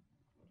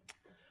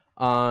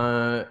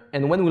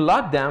 And when we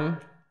lock them,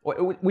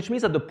 which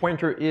means that the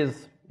pointer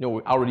is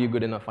already a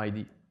good enough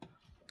ID.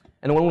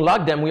 And when we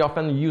lock them, we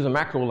often use a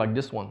macro like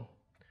this one.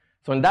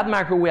 So in that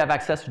macro, we have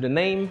access to the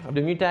name of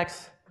the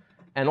mutex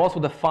and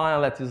also the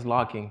file that is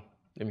locking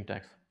the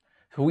mutex.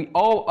 So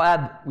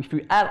if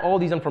we add all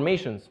these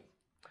informations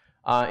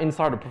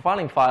inside the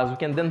profiling files, we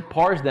can then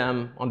parse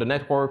them on the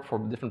network for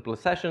different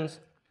place sessions.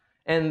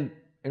 And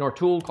in our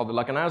tool called the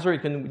lock analyzer, you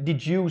can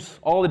deduce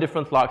all the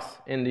different locks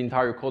in the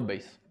entire code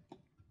base.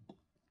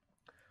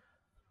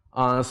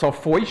 So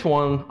for each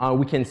one,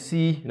 we can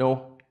see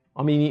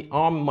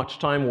how much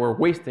time we're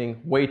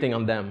waiting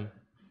on them.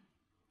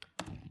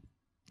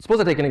 Suppose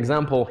I take an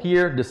example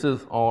here. This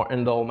is our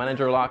handle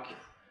manager lock,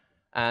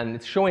 and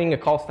it's showing a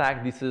call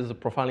stack. This is a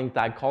profiling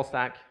tag call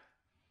stack.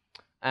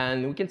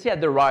 And we can see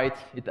at the right,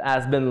 it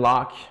has been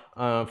locked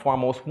for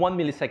almost 1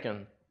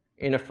 millisecond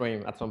in a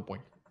frame at some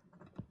point.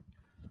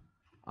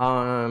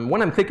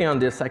 When I'm clicking on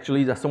this,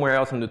 actually, that's somewhere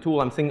else in the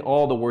tool, I'm seeing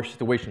all the worst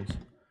situations,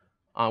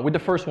 with the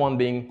first one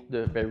being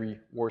the very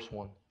worst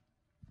one.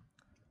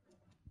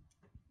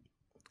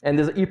 And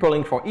there's an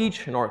hyperlink for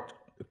each. In our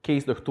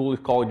case, the tool is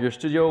called Gear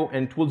Studio,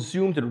 and it will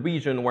zoom to the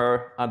region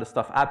where the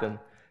stuff happened.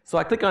 So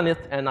I click on it,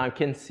 and I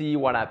can see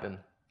what happened.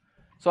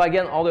 So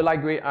again, all the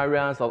light gray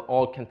areas are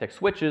all context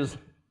switches.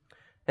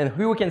 And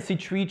here we can see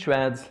 3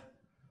 threads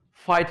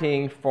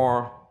fighting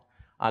for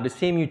the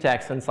same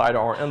mutex inside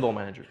our handle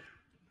manager.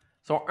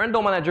 So our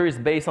handle manager is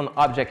based on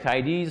object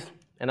IDs,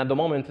 and at the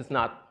moment, it's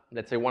not,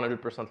 let's say,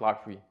 100%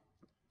 lock-free.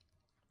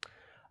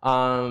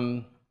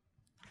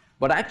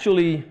 But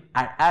actually,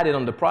 I added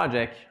on the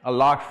project a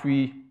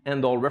lock-free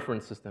handle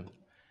reference system.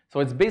 So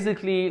it's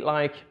basically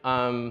like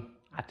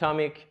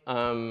atomic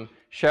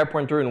share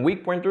pointer and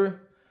weak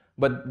pointer,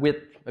 but with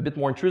a bit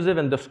more intrusive,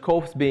 and the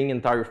scopes being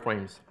entire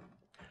frames.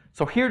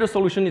 So here the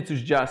solution is to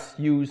just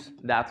use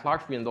that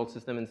lock-free handle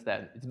system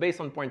instead. It's based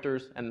on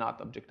pointers and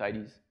not object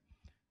IDs.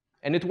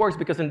 And it works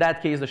because in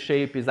that case, the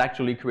shape is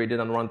actually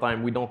created on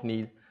runtime. We don't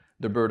need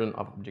the burden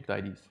of object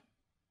IDs.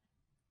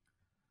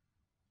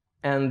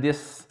 And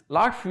this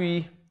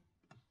lock-free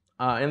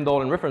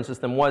handle and reference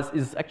system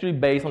is actually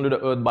based under the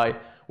hood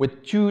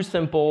with 2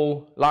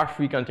 simple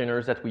lock-free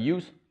containers that we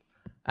use.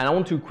 And I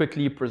want to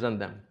quickly present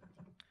them.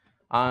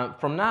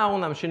 From now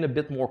on, I'm showing a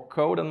bit more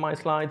code on my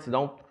slides.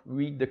 Don't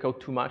read the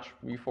code too much.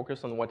 We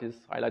focus on what is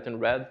highlighted in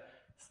red.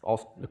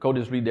 The code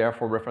is really there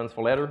for reference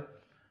for later.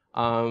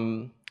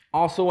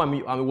 Also,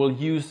 I will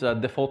use a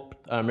default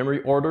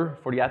memory order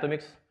for the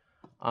atomics,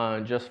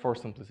 just for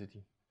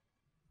simplicity.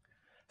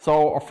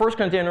 So our first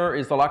container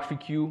is the lock-free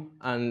queue,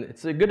 and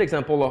it's a good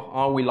example of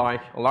how we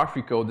like a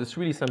lock-free code. It's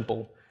really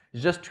simple.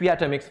 It's just 3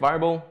 atomics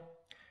variable,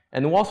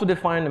 and we also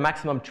define the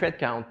maximum thread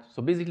count.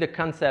 So basically, the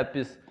concept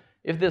is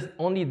if there's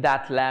only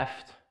that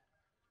left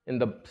in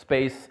the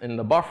space in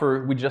the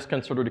buffer, we just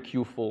consider the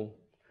queue full.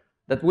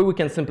 That way, we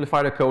can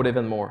simplify the code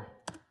even more.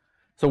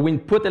 So we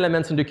put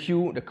elements in the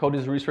queue. The code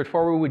is really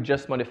straightforward. We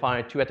just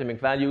modify 2 atomic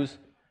values,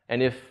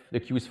 and if the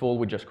queue is full,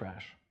 we just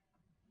crash.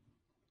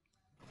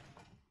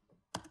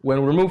 When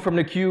we remove from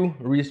the queue,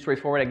 really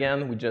straightforward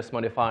again, we just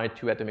modify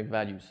 2 atomic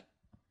values.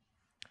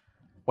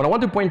 What I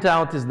want to point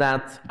out is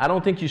that I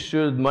don't think you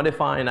should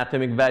modify an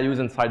atomic values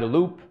inside a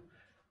loop,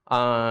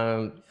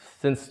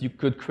 since you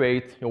could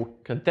create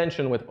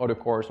contention with other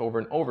cores over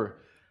and over.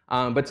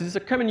 But this is a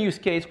common use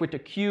case with a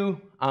queue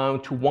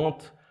to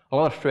want a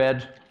lot of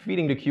threads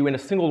feeding the queue and a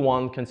single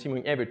one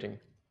consuming everything.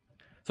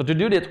 So to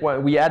do this,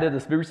 we added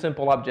this very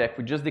simple object.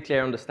 We just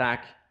declare on the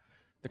stack.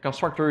 The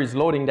constructor is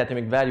loading the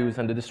atomic values,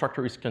 and the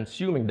destructor is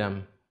consuming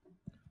them.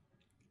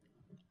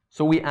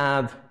 So we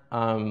add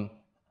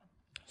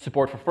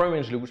support for frame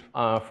range loops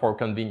for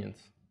convenience.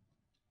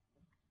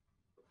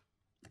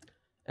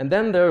 And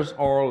then there's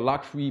our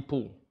lock-free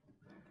pool.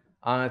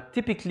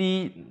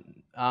 Typically,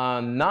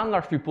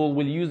 non-lock-free pool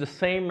will use the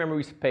same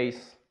memory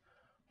space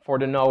for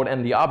the node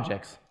and the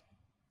objects.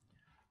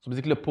 So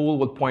basically, the pool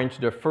will point to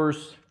the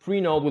first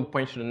free node, will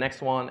point to the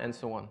next one, and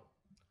so on.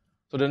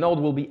 So the node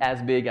will be as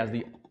big as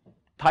the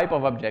type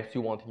of objects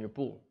you want in your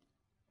pool.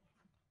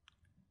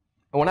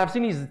 And what I've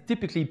seen is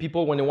typically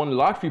people, when they want a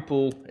lock-free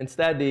pool,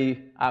 instead they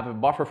have a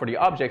buffer for the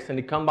objects and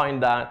they combine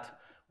that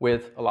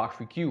with a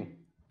lock-free queue.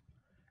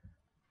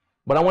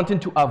 But I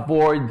wanted to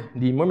avoid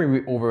the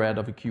memory overhead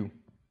of a queue.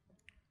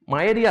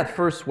 My idea at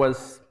first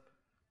was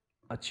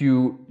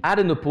to add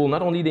in the pool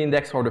not only the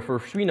index for the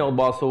first free node,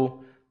 but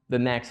also the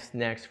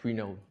next free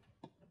node.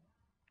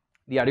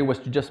 The idea was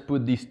to just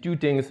put these two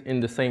things in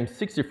the same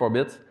 64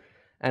 bits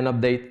and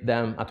update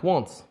them at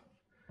once.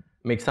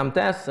 Make some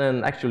tests,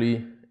 and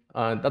actually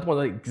that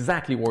wasn't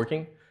exactly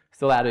working.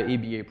 Still had an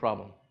ABA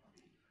problem.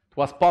 It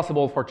was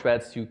possible for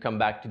threads to come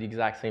back to the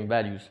exact same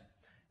values.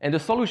 And the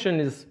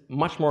solution is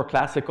much more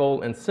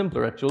classical and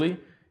simpler, actually,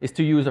 is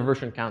to use a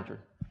version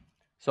counter.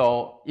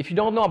 So if you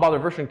don't know about a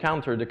version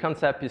counter, the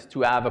concept is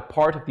to have a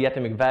part of the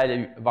atomic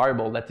value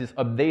variable that is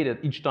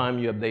updated each time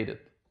you update it.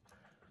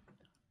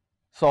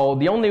 So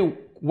the only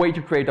way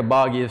to create a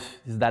bug is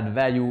that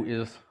value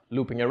is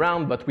looping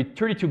around, but with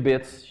 32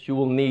 bits, you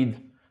will need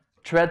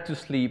thread to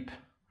sleep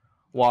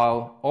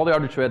while all the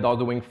other threads are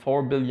doing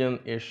 4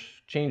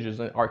 billion-ish changes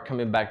and are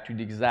coming back to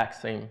the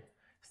exact same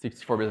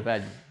 64-bit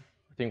value.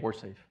 I think we're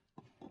safe.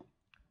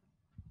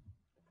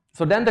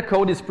 So then the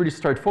code is pretty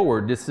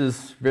straightforward. This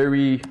is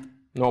very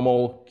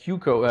normal queue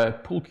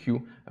code,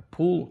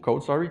 pool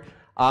code, sorry.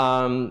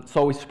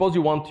 So suppose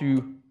you want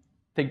to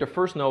take the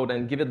first node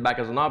and give it back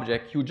as an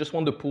object. You just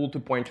want the pool to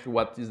point to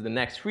what is the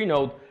next free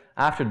node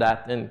after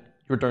that, and you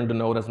return the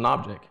node as an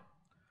object.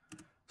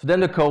 So then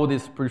the code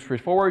is pretty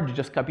straightforward. You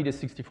just copy the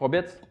 64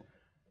 bits,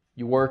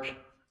 you work,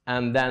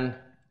 and then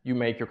you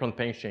make your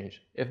constraint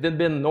change. If there'd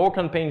been no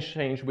constraint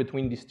change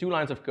between these two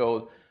lines of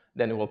code,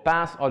 then it will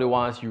pass.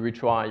 Otherwise, you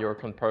retry your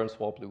compare and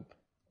swap loop.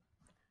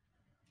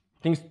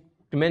 Things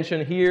to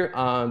mention here,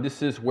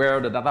 this is where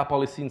the data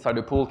policy inside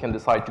the pool can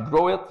decide to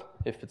grow it,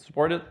 if it's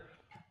supported.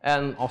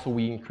 And also,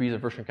 we increase the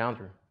version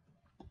counter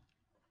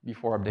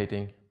before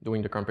updating,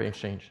 doing the compare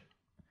exchange.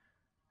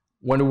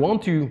 When we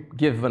want to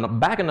give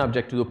back an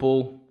object to the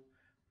pool,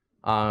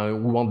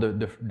 we want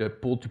the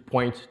pool to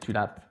point to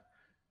that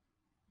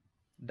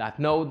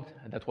node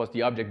that was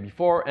the object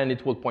before, and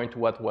it will point to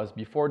what was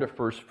before the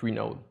first free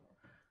node.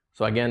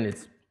 So again,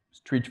 it's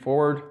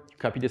straightforward. You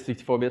copy the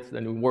 64 bits,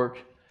 then you work,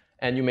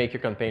 and you make your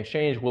campaign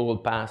change. We will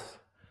pass,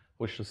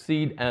 which will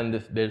seed,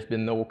 and there's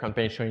been no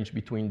campaign change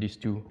between these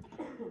two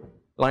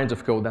lines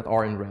of code that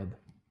are in red.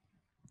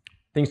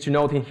 Things to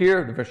note in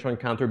here, the version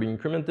counter being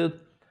incremented,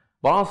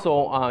 but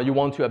also you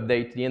want to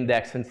update the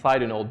index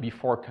inside the node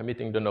before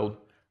committing the node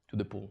to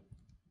the pool.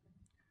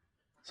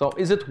 So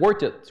is it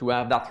worth it to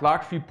have that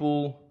lock-free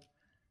pool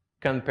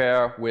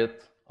compare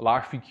with a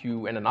lock-free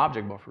queue and an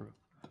object buffer?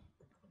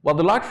 Well,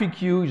 the lock-free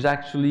queue is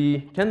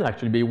can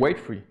actually be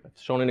weight-free. I've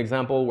shown an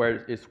example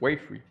where it's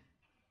weight-free.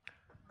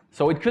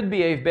 So it could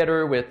behave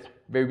better with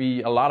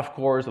maybe a lot of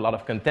cores, a lot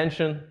of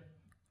contention,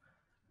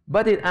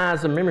 but it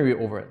has a memory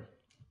overhead.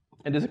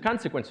 And there's a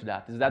consequence to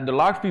that, is that the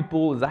lock-free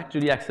pool is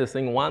actually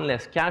accessing one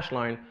less cache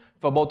line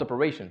for both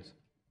operations.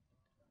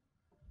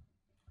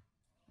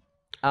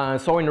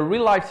 So in a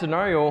real-life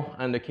scenario,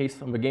 in the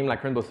case of a game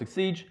like Rainbow Six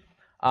Siege,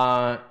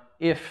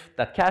 if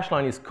that cache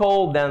line is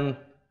cold, then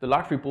the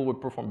lock-free pool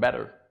would perform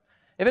better.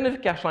 Even if the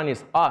cache line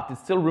is hot,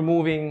 it's still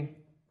removing,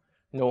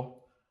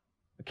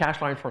 a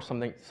cache line for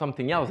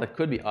something else that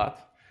could be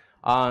hot.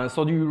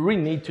 So you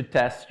really need to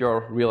test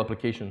your real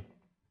application.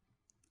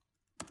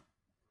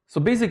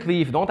 So basically,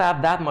 if you don't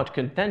have that much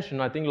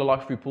contention, I think the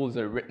lock-free pool is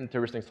an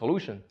interesting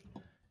solution.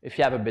 If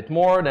you have a bit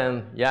more,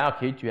 then yeah,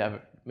 okay,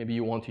 maybe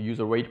you want to use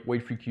a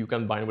weight-free queue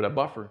combined with a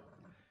buffer.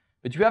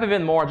 But if you have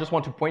even more, I just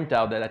want to point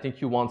out that I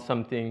think you want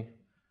something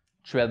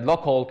thread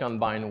local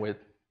combined with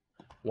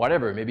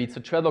whatever. Maybe it's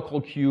a thread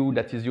local queue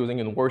that is using,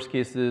 in worst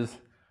cases,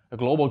 a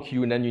global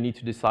queue, and then you need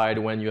to decide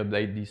when you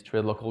update these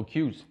thread local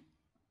queues.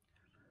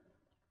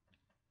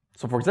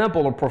 So for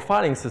example, a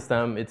profiling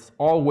system, it's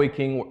all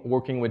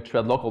working with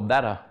thread local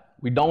data.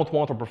 We don't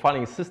want a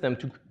profiling system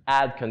to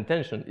add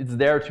contention. It's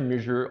there to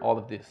measure all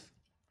of this.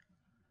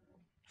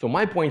 So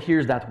my point here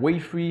is that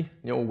weight-free,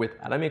 with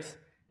atomics,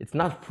 it's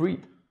not free.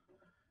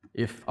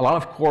 If a lot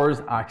of cores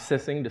are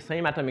accessing the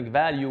same atomic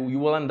value, you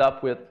will end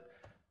up with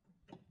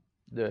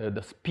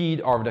the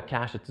speed of the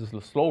cache that is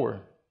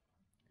slower.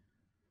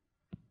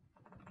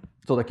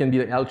 So that can be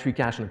the L3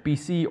 cache on a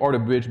PC or the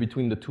bridge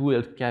between the two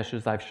L3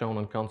 caches I've shown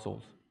on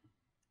consoles.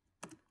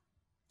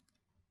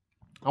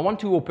 I want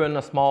to open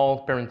a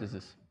small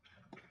parenthesis.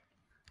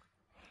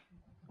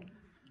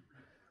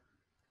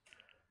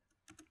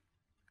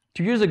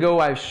 2 years ago,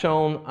 I've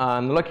shown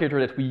an allocator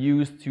that we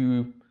use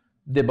to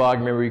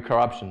debug memory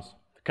corruptions.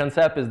 The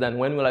concept is that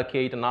when we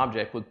allocate an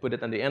object, we'll put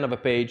it at the end of a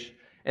page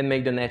and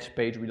make the next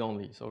page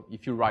read-only. So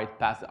if you write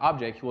past the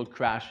object, you will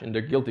crash in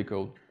the guilty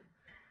code.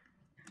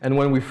 And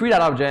when we free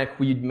that object,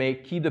 we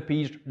keep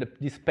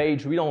this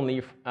page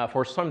read-only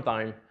for some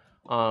time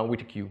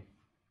with a queue.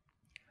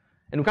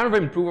 And we kind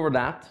of improve over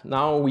that.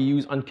 Now we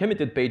use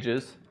uncommitted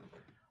pages,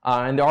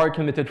 and they are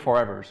committed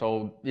forever.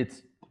 So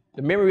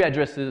the memory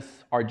addresses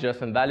are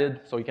just invalid,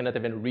 so you cannot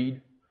even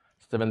read.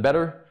 It's even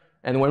better.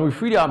 And when we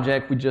free the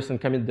object, we just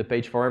uncommit the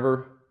page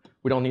forever.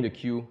 We don't need a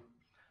queue.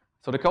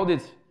 So the code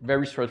is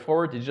very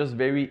straightforward. It's just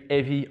very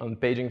heavy on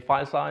paging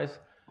file size.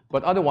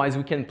 But otherwise,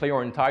 we can play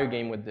our entire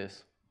game with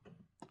this.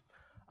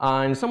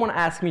 And someone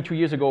asked me 2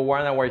 years ago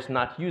why I was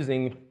not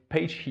using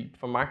PageHeap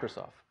from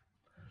Microsoft.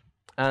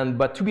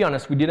 But to be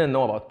honest, we didn't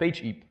know about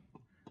PageHeap.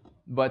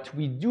 But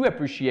we do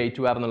appreciate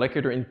to have an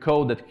allocator in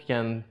code that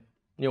can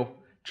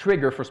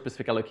trigger for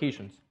specific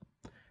allocations.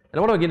 And I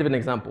want to give an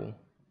example.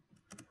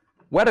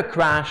 We had a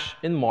crash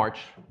in March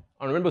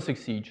on Rainbow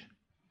Six Siege,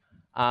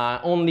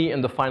 only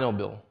in the final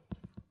build.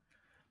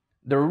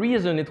 The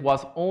reason it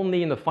was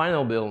only in the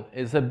final build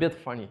is a bit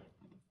funny.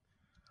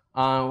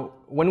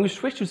 When we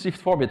switched to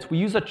 64 bits, we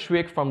used a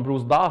trick from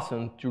Bruce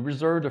Dawson to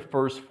reserve the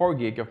first 4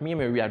 gig of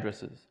memory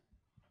addresses.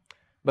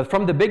 But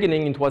from the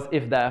beginning, it was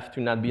if-def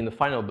to not be in the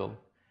final build.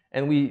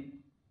 And we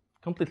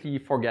completely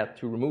forget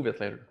to remove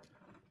it later.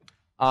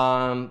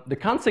 The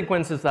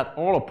consequence is that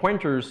all the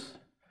pointers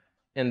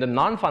in the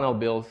non-final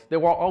builds, they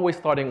were always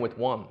starting with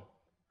 1,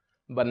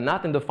 but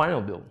not in the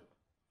final build.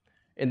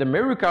 And the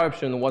memory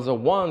corruption was a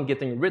 1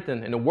 getting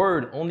written in a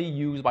word only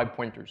used by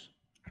pointers.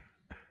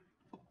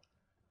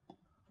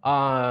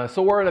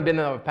 So we're in a bit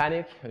of a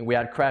panic, and we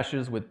had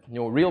crashes with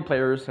real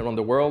players around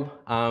the world.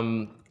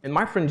 And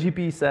my friend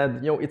GP said,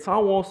 it's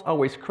almost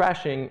always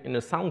crashing in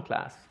a sound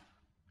class.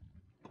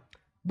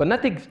 But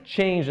nothing's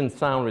changed in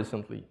sound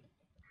recently.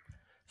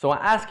 So I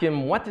asked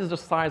him, what is the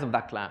size of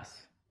that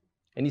class?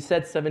 And he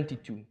said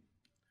 72.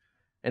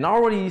 And I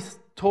already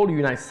told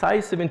you,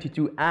 size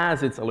 72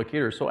 as its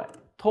allocator. So I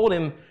told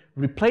him,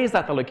 replace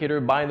that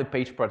allocator by the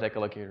page protect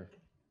allocator.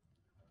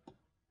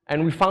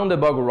 And we found the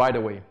bug right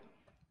away.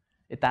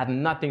 It had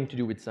nothing to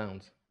do with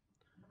sounds.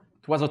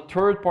 It was a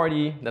third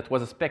party that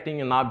was expecting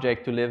an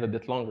object to live a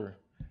bit longer.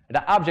 And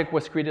that object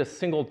was created a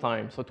single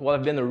time, so it would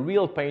have been a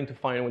real pain to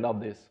find without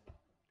this.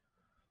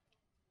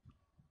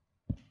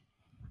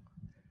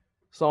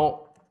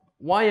 So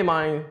why am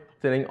I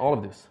telling all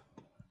of this?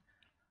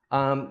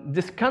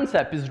 This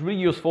concept is really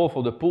useful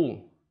for the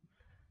pool.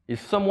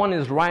 If someone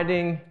is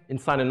writing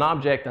inside an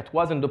object that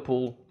was in the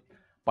pool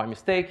by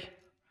mistake,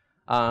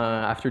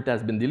 after it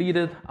has been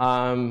deleted,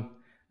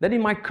 then it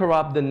might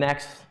corrupt the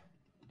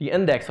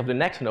index of the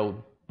next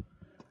node.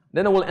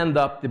 Then I will end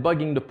up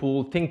debugging the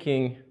pool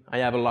thinking I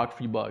have a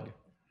log-free bug.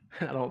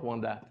 I don't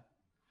want that.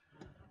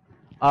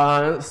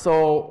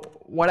 So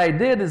what I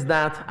did is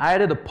that I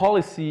added a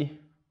policy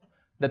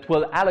that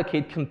will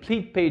allocate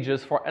complete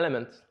pages for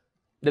elements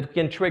that we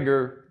can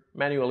trigger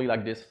manually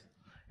like this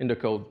in the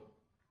code.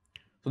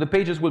 So the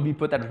pages will be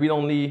put at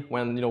read-only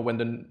when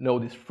the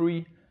node is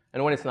free,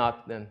 and when it's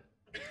not, then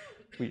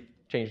we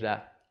change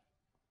that.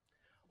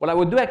 What I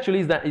would do actually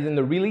is that in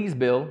the release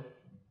build,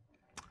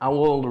 I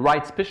will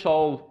write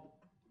special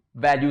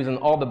values in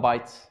all the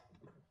bytes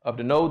of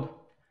the node.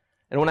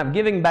 And when I'm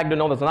giving back the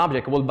node as an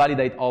object, I will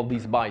validate all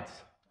these bytes.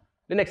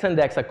 The next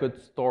index, I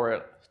could store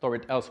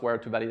it elsewhere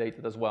to validate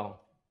it as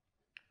well.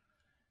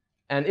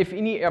 And if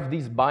any of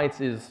these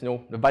bytes is,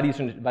 the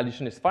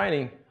validation is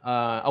failing,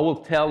 I will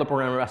tell the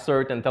programmer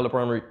assert and tell the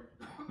programmer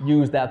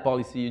use that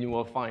policy and you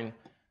will find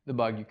the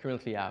bug you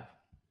currently have.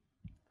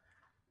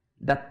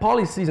 That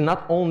policy is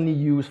not only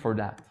used for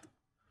that.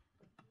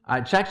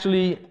 It's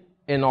actually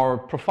in our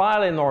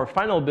profile, in our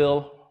final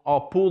build,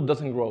 our pool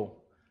doesn't grow.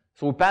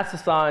 So we pass the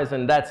size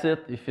and that's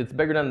it. If it's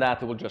bigger than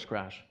that, it will just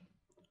crash.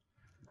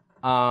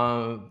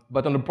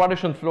 But on the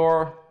production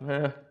floor,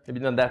 maybe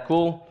not that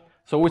cool.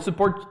 So we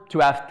support to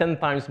have 10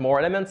 times more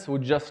elements. We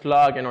just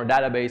log in our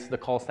database the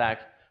call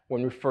stack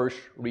when we first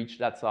reach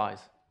that size.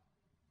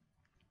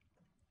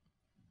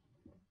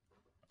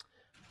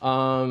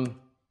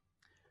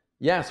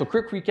 Yeah, so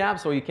quick recap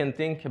so you can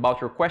think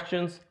about your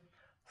questions.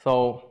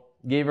 So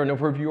gave an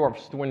overview of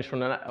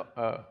situation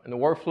in the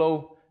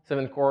workflow,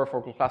 7 core,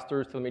 4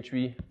 clusters,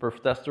 telemetry,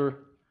 perf tester.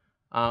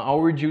 How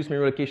we reduce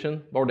memory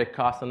allocation, lower the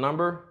cost and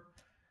number.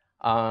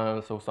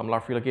 So some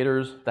log-free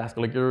allocators, task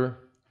allocator,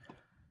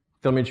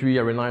 telemetry,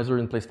 arenizer,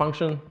 in-place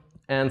function,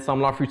 and some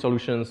log-free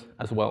solutions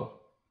as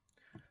well.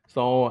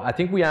 So I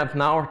think we have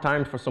now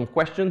time for some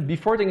questions.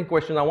 Before taking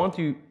questions, I want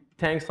to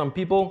thank some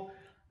people.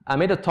 I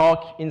made a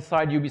talk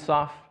inside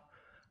Ubisoft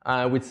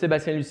with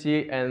Sébastien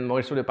Lucier and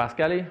Mauricio de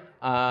Pascale,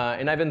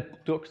 and I even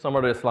took some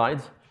of the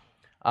slides.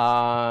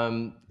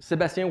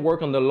 Sébastien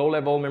worked on the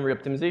low-level memory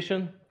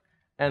optimization,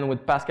 and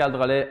with Pascal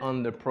Drolet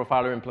on the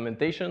profiler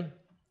implementation.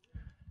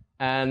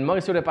 And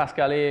Mauricio de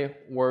Pascale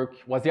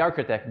was the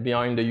architect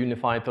behind the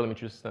unified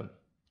telemetry system.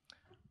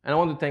 And I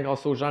want to thank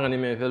also Jean-René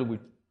Mainville,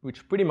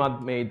 which pretty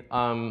much made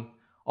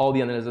all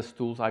the analysis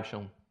tools I've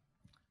shown.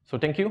 So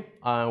thank you.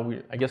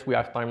 I guess we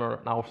have time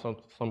now for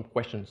some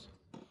questions.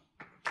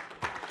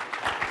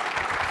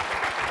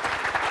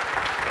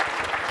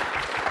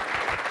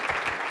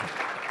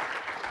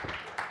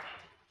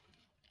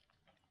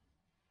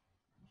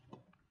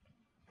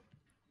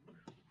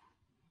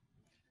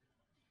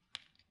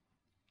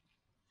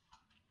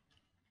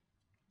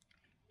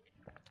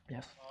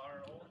 Yes.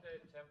 Are all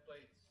the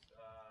templates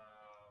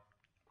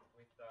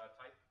with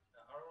type?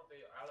 Are all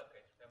the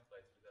allocated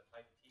templates with a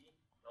type T,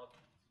 not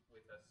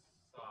with a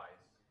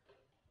size?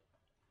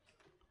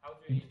 How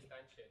do you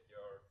instantiate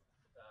your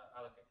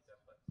allocated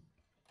templates?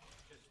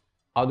 Just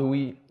How do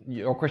we?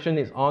 Your question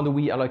is how do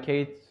we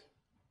allocate?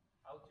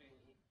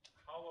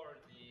 how are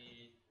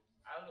the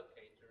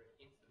allocator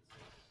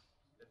instances,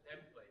 the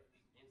template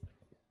instances,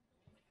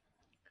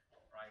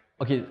 right?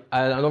 Okay,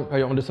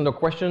 I understand the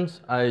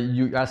questions.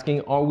 You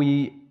asking are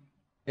we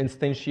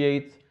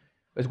instantiate?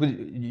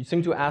 You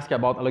seem to ask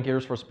about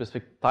allocators for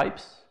specific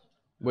types,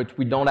 which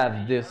we don't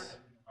have this.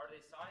 Are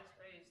they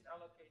size-based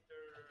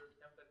allocator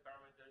template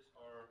parameters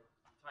or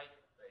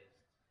type-based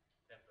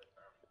template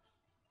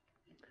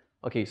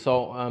parameters? Okay, so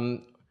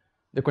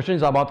the question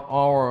is about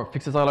our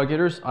fixed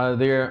allocators.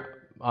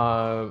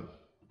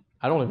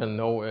 I don't even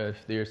know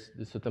if there's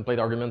a template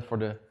argument for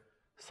the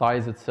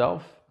size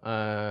itself.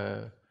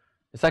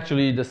 It's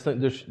actually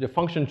the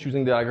function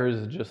choosing the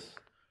allocators is just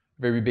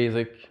very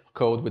basic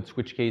code with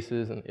switch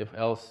cases and if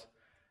else.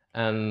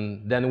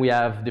 And then we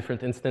have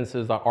different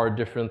instances that are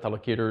different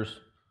allocators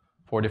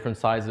for different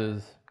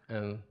sizes.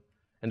 And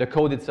the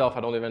code itself,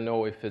 I don't even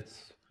know if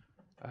it's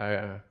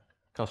a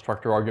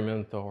constructor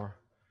argument or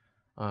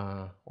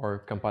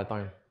compile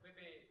time.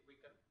 Maybe I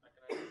can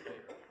ask you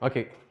later.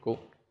 Okay, cool.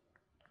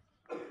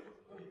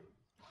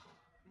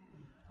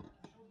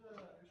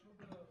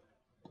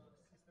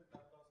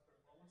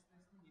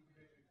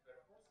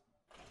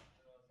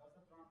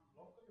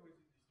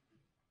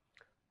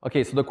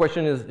 Okay, so the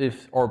question is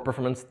if our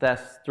performance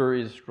tester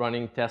is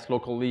running tests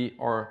locally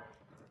or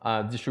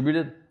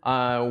distributed.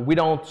 We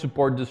don't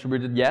support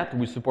distributed yet.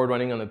 We support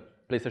running on a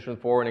PlayStation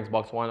 4 and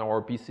Xbox One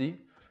or PC.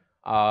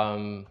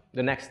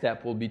 The next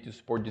step will be to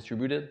support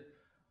distributed.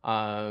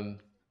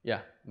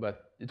 Yeah,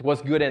 but it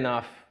was good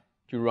enough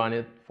to run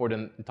it for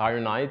the entire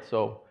night,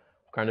 so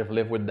kind of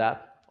live with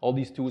that. All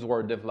these tools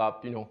were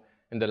developed,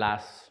 in the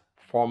last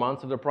 4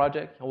 months of the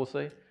project, I will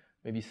say,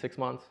 maybe 6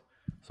 months.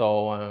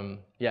 So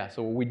yeah,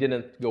 so we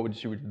didn't go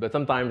distributed, but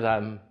sometimes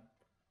I'm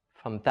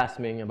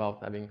fantasming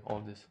about having all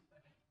of this.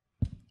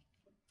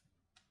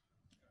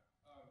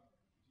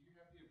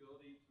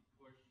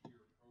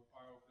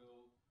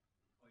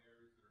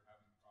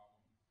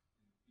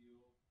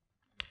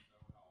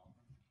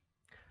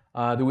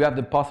 Do we have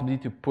the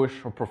possibility to push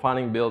a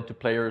profiling build to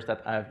players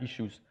that have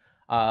issues?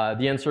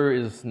 The answer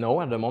is no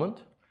at the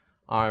moment.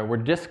 We're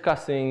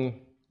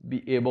discussing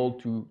be able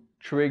to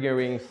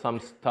triggering some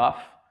stuff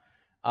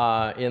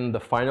in the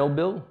final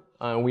build.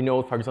 We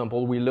know, for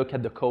example, we look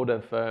at the code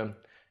of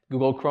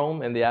Google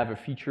Chrome and they have a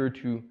feature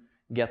to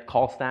get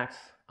call stacks,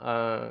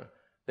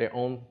 their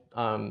own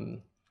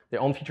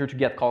feature to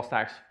get call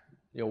stacks,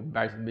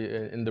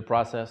 in the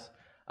process.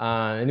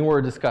 And we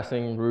were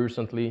discussing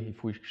recently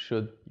if we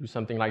should do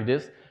something like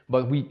this,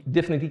 but we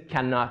definitely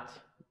cannot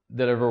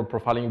deliver a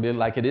profiling build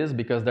like it is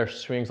because there's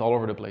strings all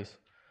over the place.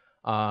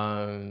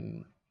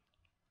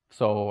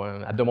 So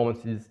at the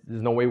moment,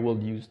 there's no way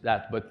we'll use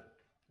that, but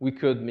we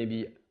could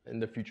maybe in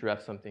the future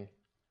have something.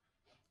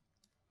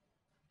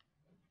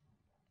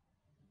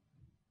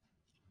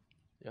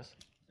 Yes?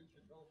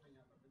 Developing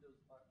on the Windows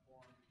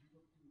platform, did you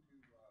look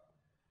into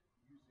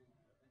using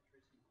event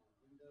tracing for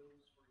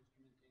Windows for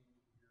instrumenting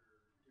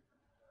your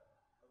different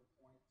code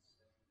points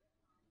and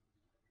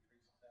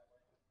traces that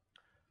way?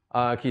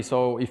 Okay,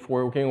 so if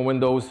we're working on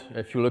Windows,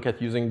 if you look at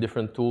using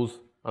different tools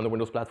on the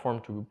Windows platform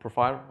to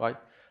profile, right?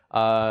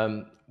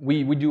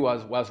 We do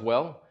as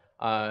well.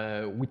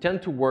 We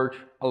tend to work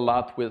a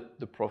lot with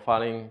the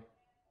profiling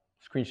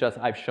screenshots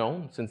I've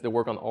shown, since they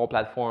work on all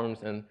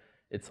platforms, and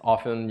it's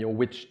often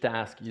which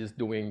task is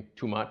doing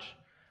too much.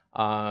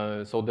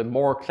 So the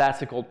more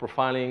classical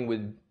profiling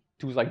with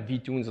tools like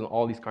vTunes and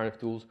all these kind of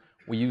tools,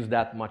 we use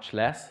that much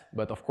less.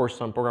 But of course,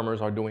 some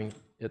programmers are doing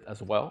it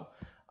as well.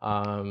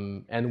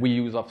 And we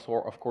use,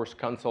 of course,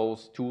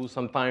 consoles tools.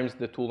 Sometimes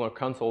the tool on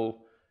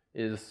console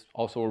is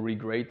also really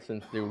great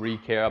since they really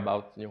care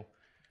about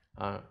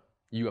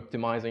you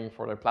optimizing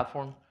for their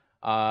platform.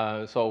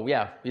 So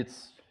yeah,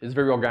 it's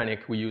very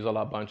organic. We use a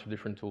bunch of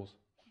different tools.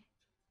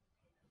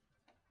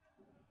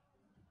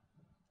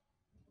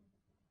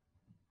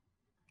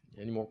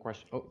 Any more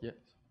questions? Oh, yes.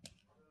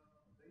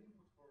 The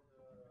input for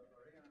the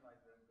array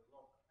analyzer and the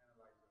log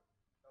analyzer,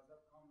 does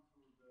that come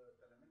through the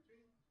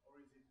telemetry, or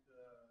is it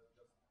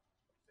just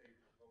saved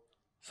locally?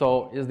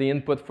 So is the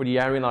input for the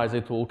array analyzer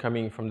tool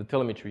coming from the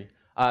telemetry?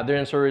 The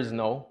answer is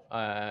no.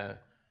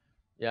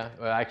 Yeah,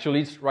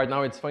 actually, right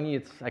now it's funny.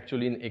 It's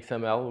actually in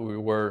XML. We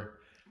were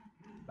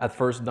at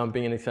first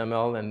dumping in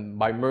XML, and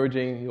by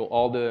merging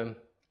all the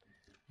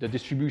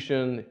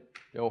distribution,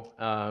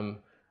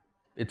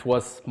 it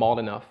was small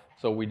enough,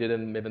 so we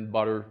didn't even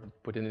bother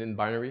putting it in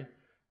binary.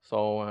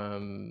 So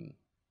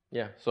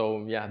yeah,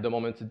 at the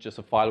moment it's just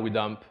a file we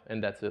dump,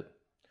 and that's it.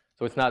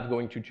 So it's not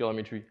going to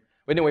telemetry.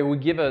 But anyway,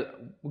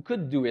 we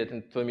could do it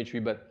in telemetry,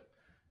 but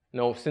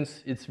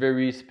since it's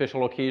very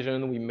special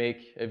occasion, we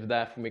make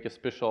a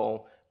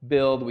special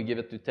build, we give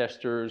it to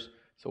testers,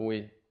 so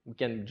we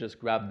can just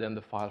grab them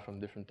the file from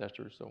different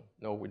testers. So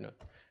no, we're not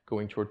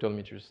going through a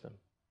telemetry system.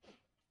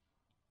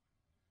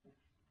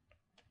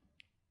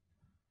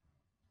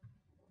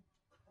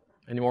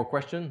 Any more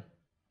questions?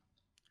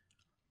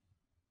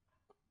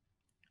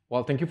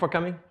 Well, thank you for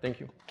coming. Thank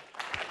you.